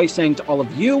Sirois saying to all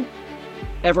of you,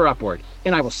 ever upward,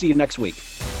 and I will see you next week.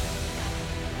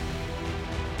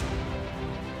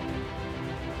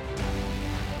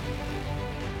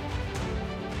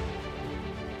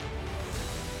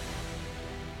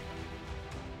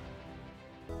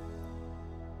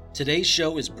 Today's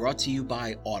show is brought to you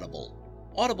by Audible.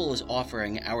 Audible is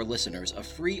offering our listeners a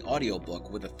free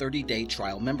audiobook with a 30-day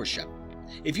trial membership.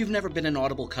 If you've never been an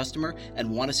Audible customer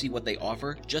and want to see what they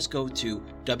offer, just go to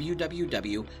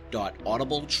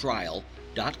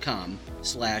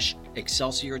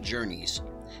www.audibletrial.com/ExcelsiorJourneys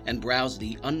and browse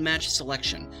the unmatched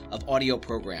selection of audio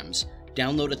programs.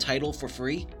 Download a title for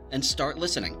free and start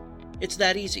listening. It's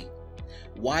that easy.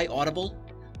 Why Audible?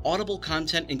 Audible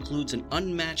content includes an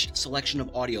unmatched selection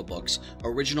of audiobooks,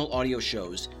 original audio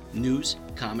shows, news,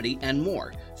 comedy, and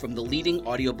more from the leading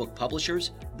audiobook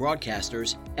publishers,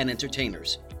 broadcasters, and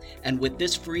entertainers. And with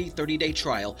this free 30-day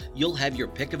trial, you'll have your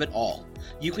pick of it all.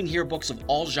 You can hear books of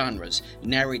all genres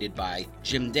narrated by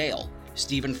Jim Dale,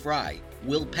 Stephen Fry,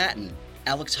 Will Patton,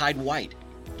 Alex Hyde White,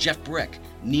 Jeff Brick,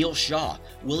 Neil Shaw,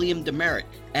 William Demerit,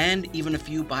 and even a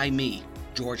few by me,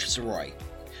 George Sirois.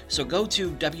 So go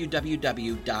to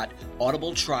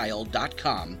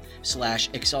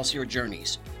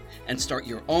www.audibletrial.com/ExcelsiorJourneys and start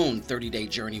your own 30-day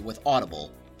journey with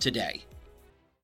Audible today.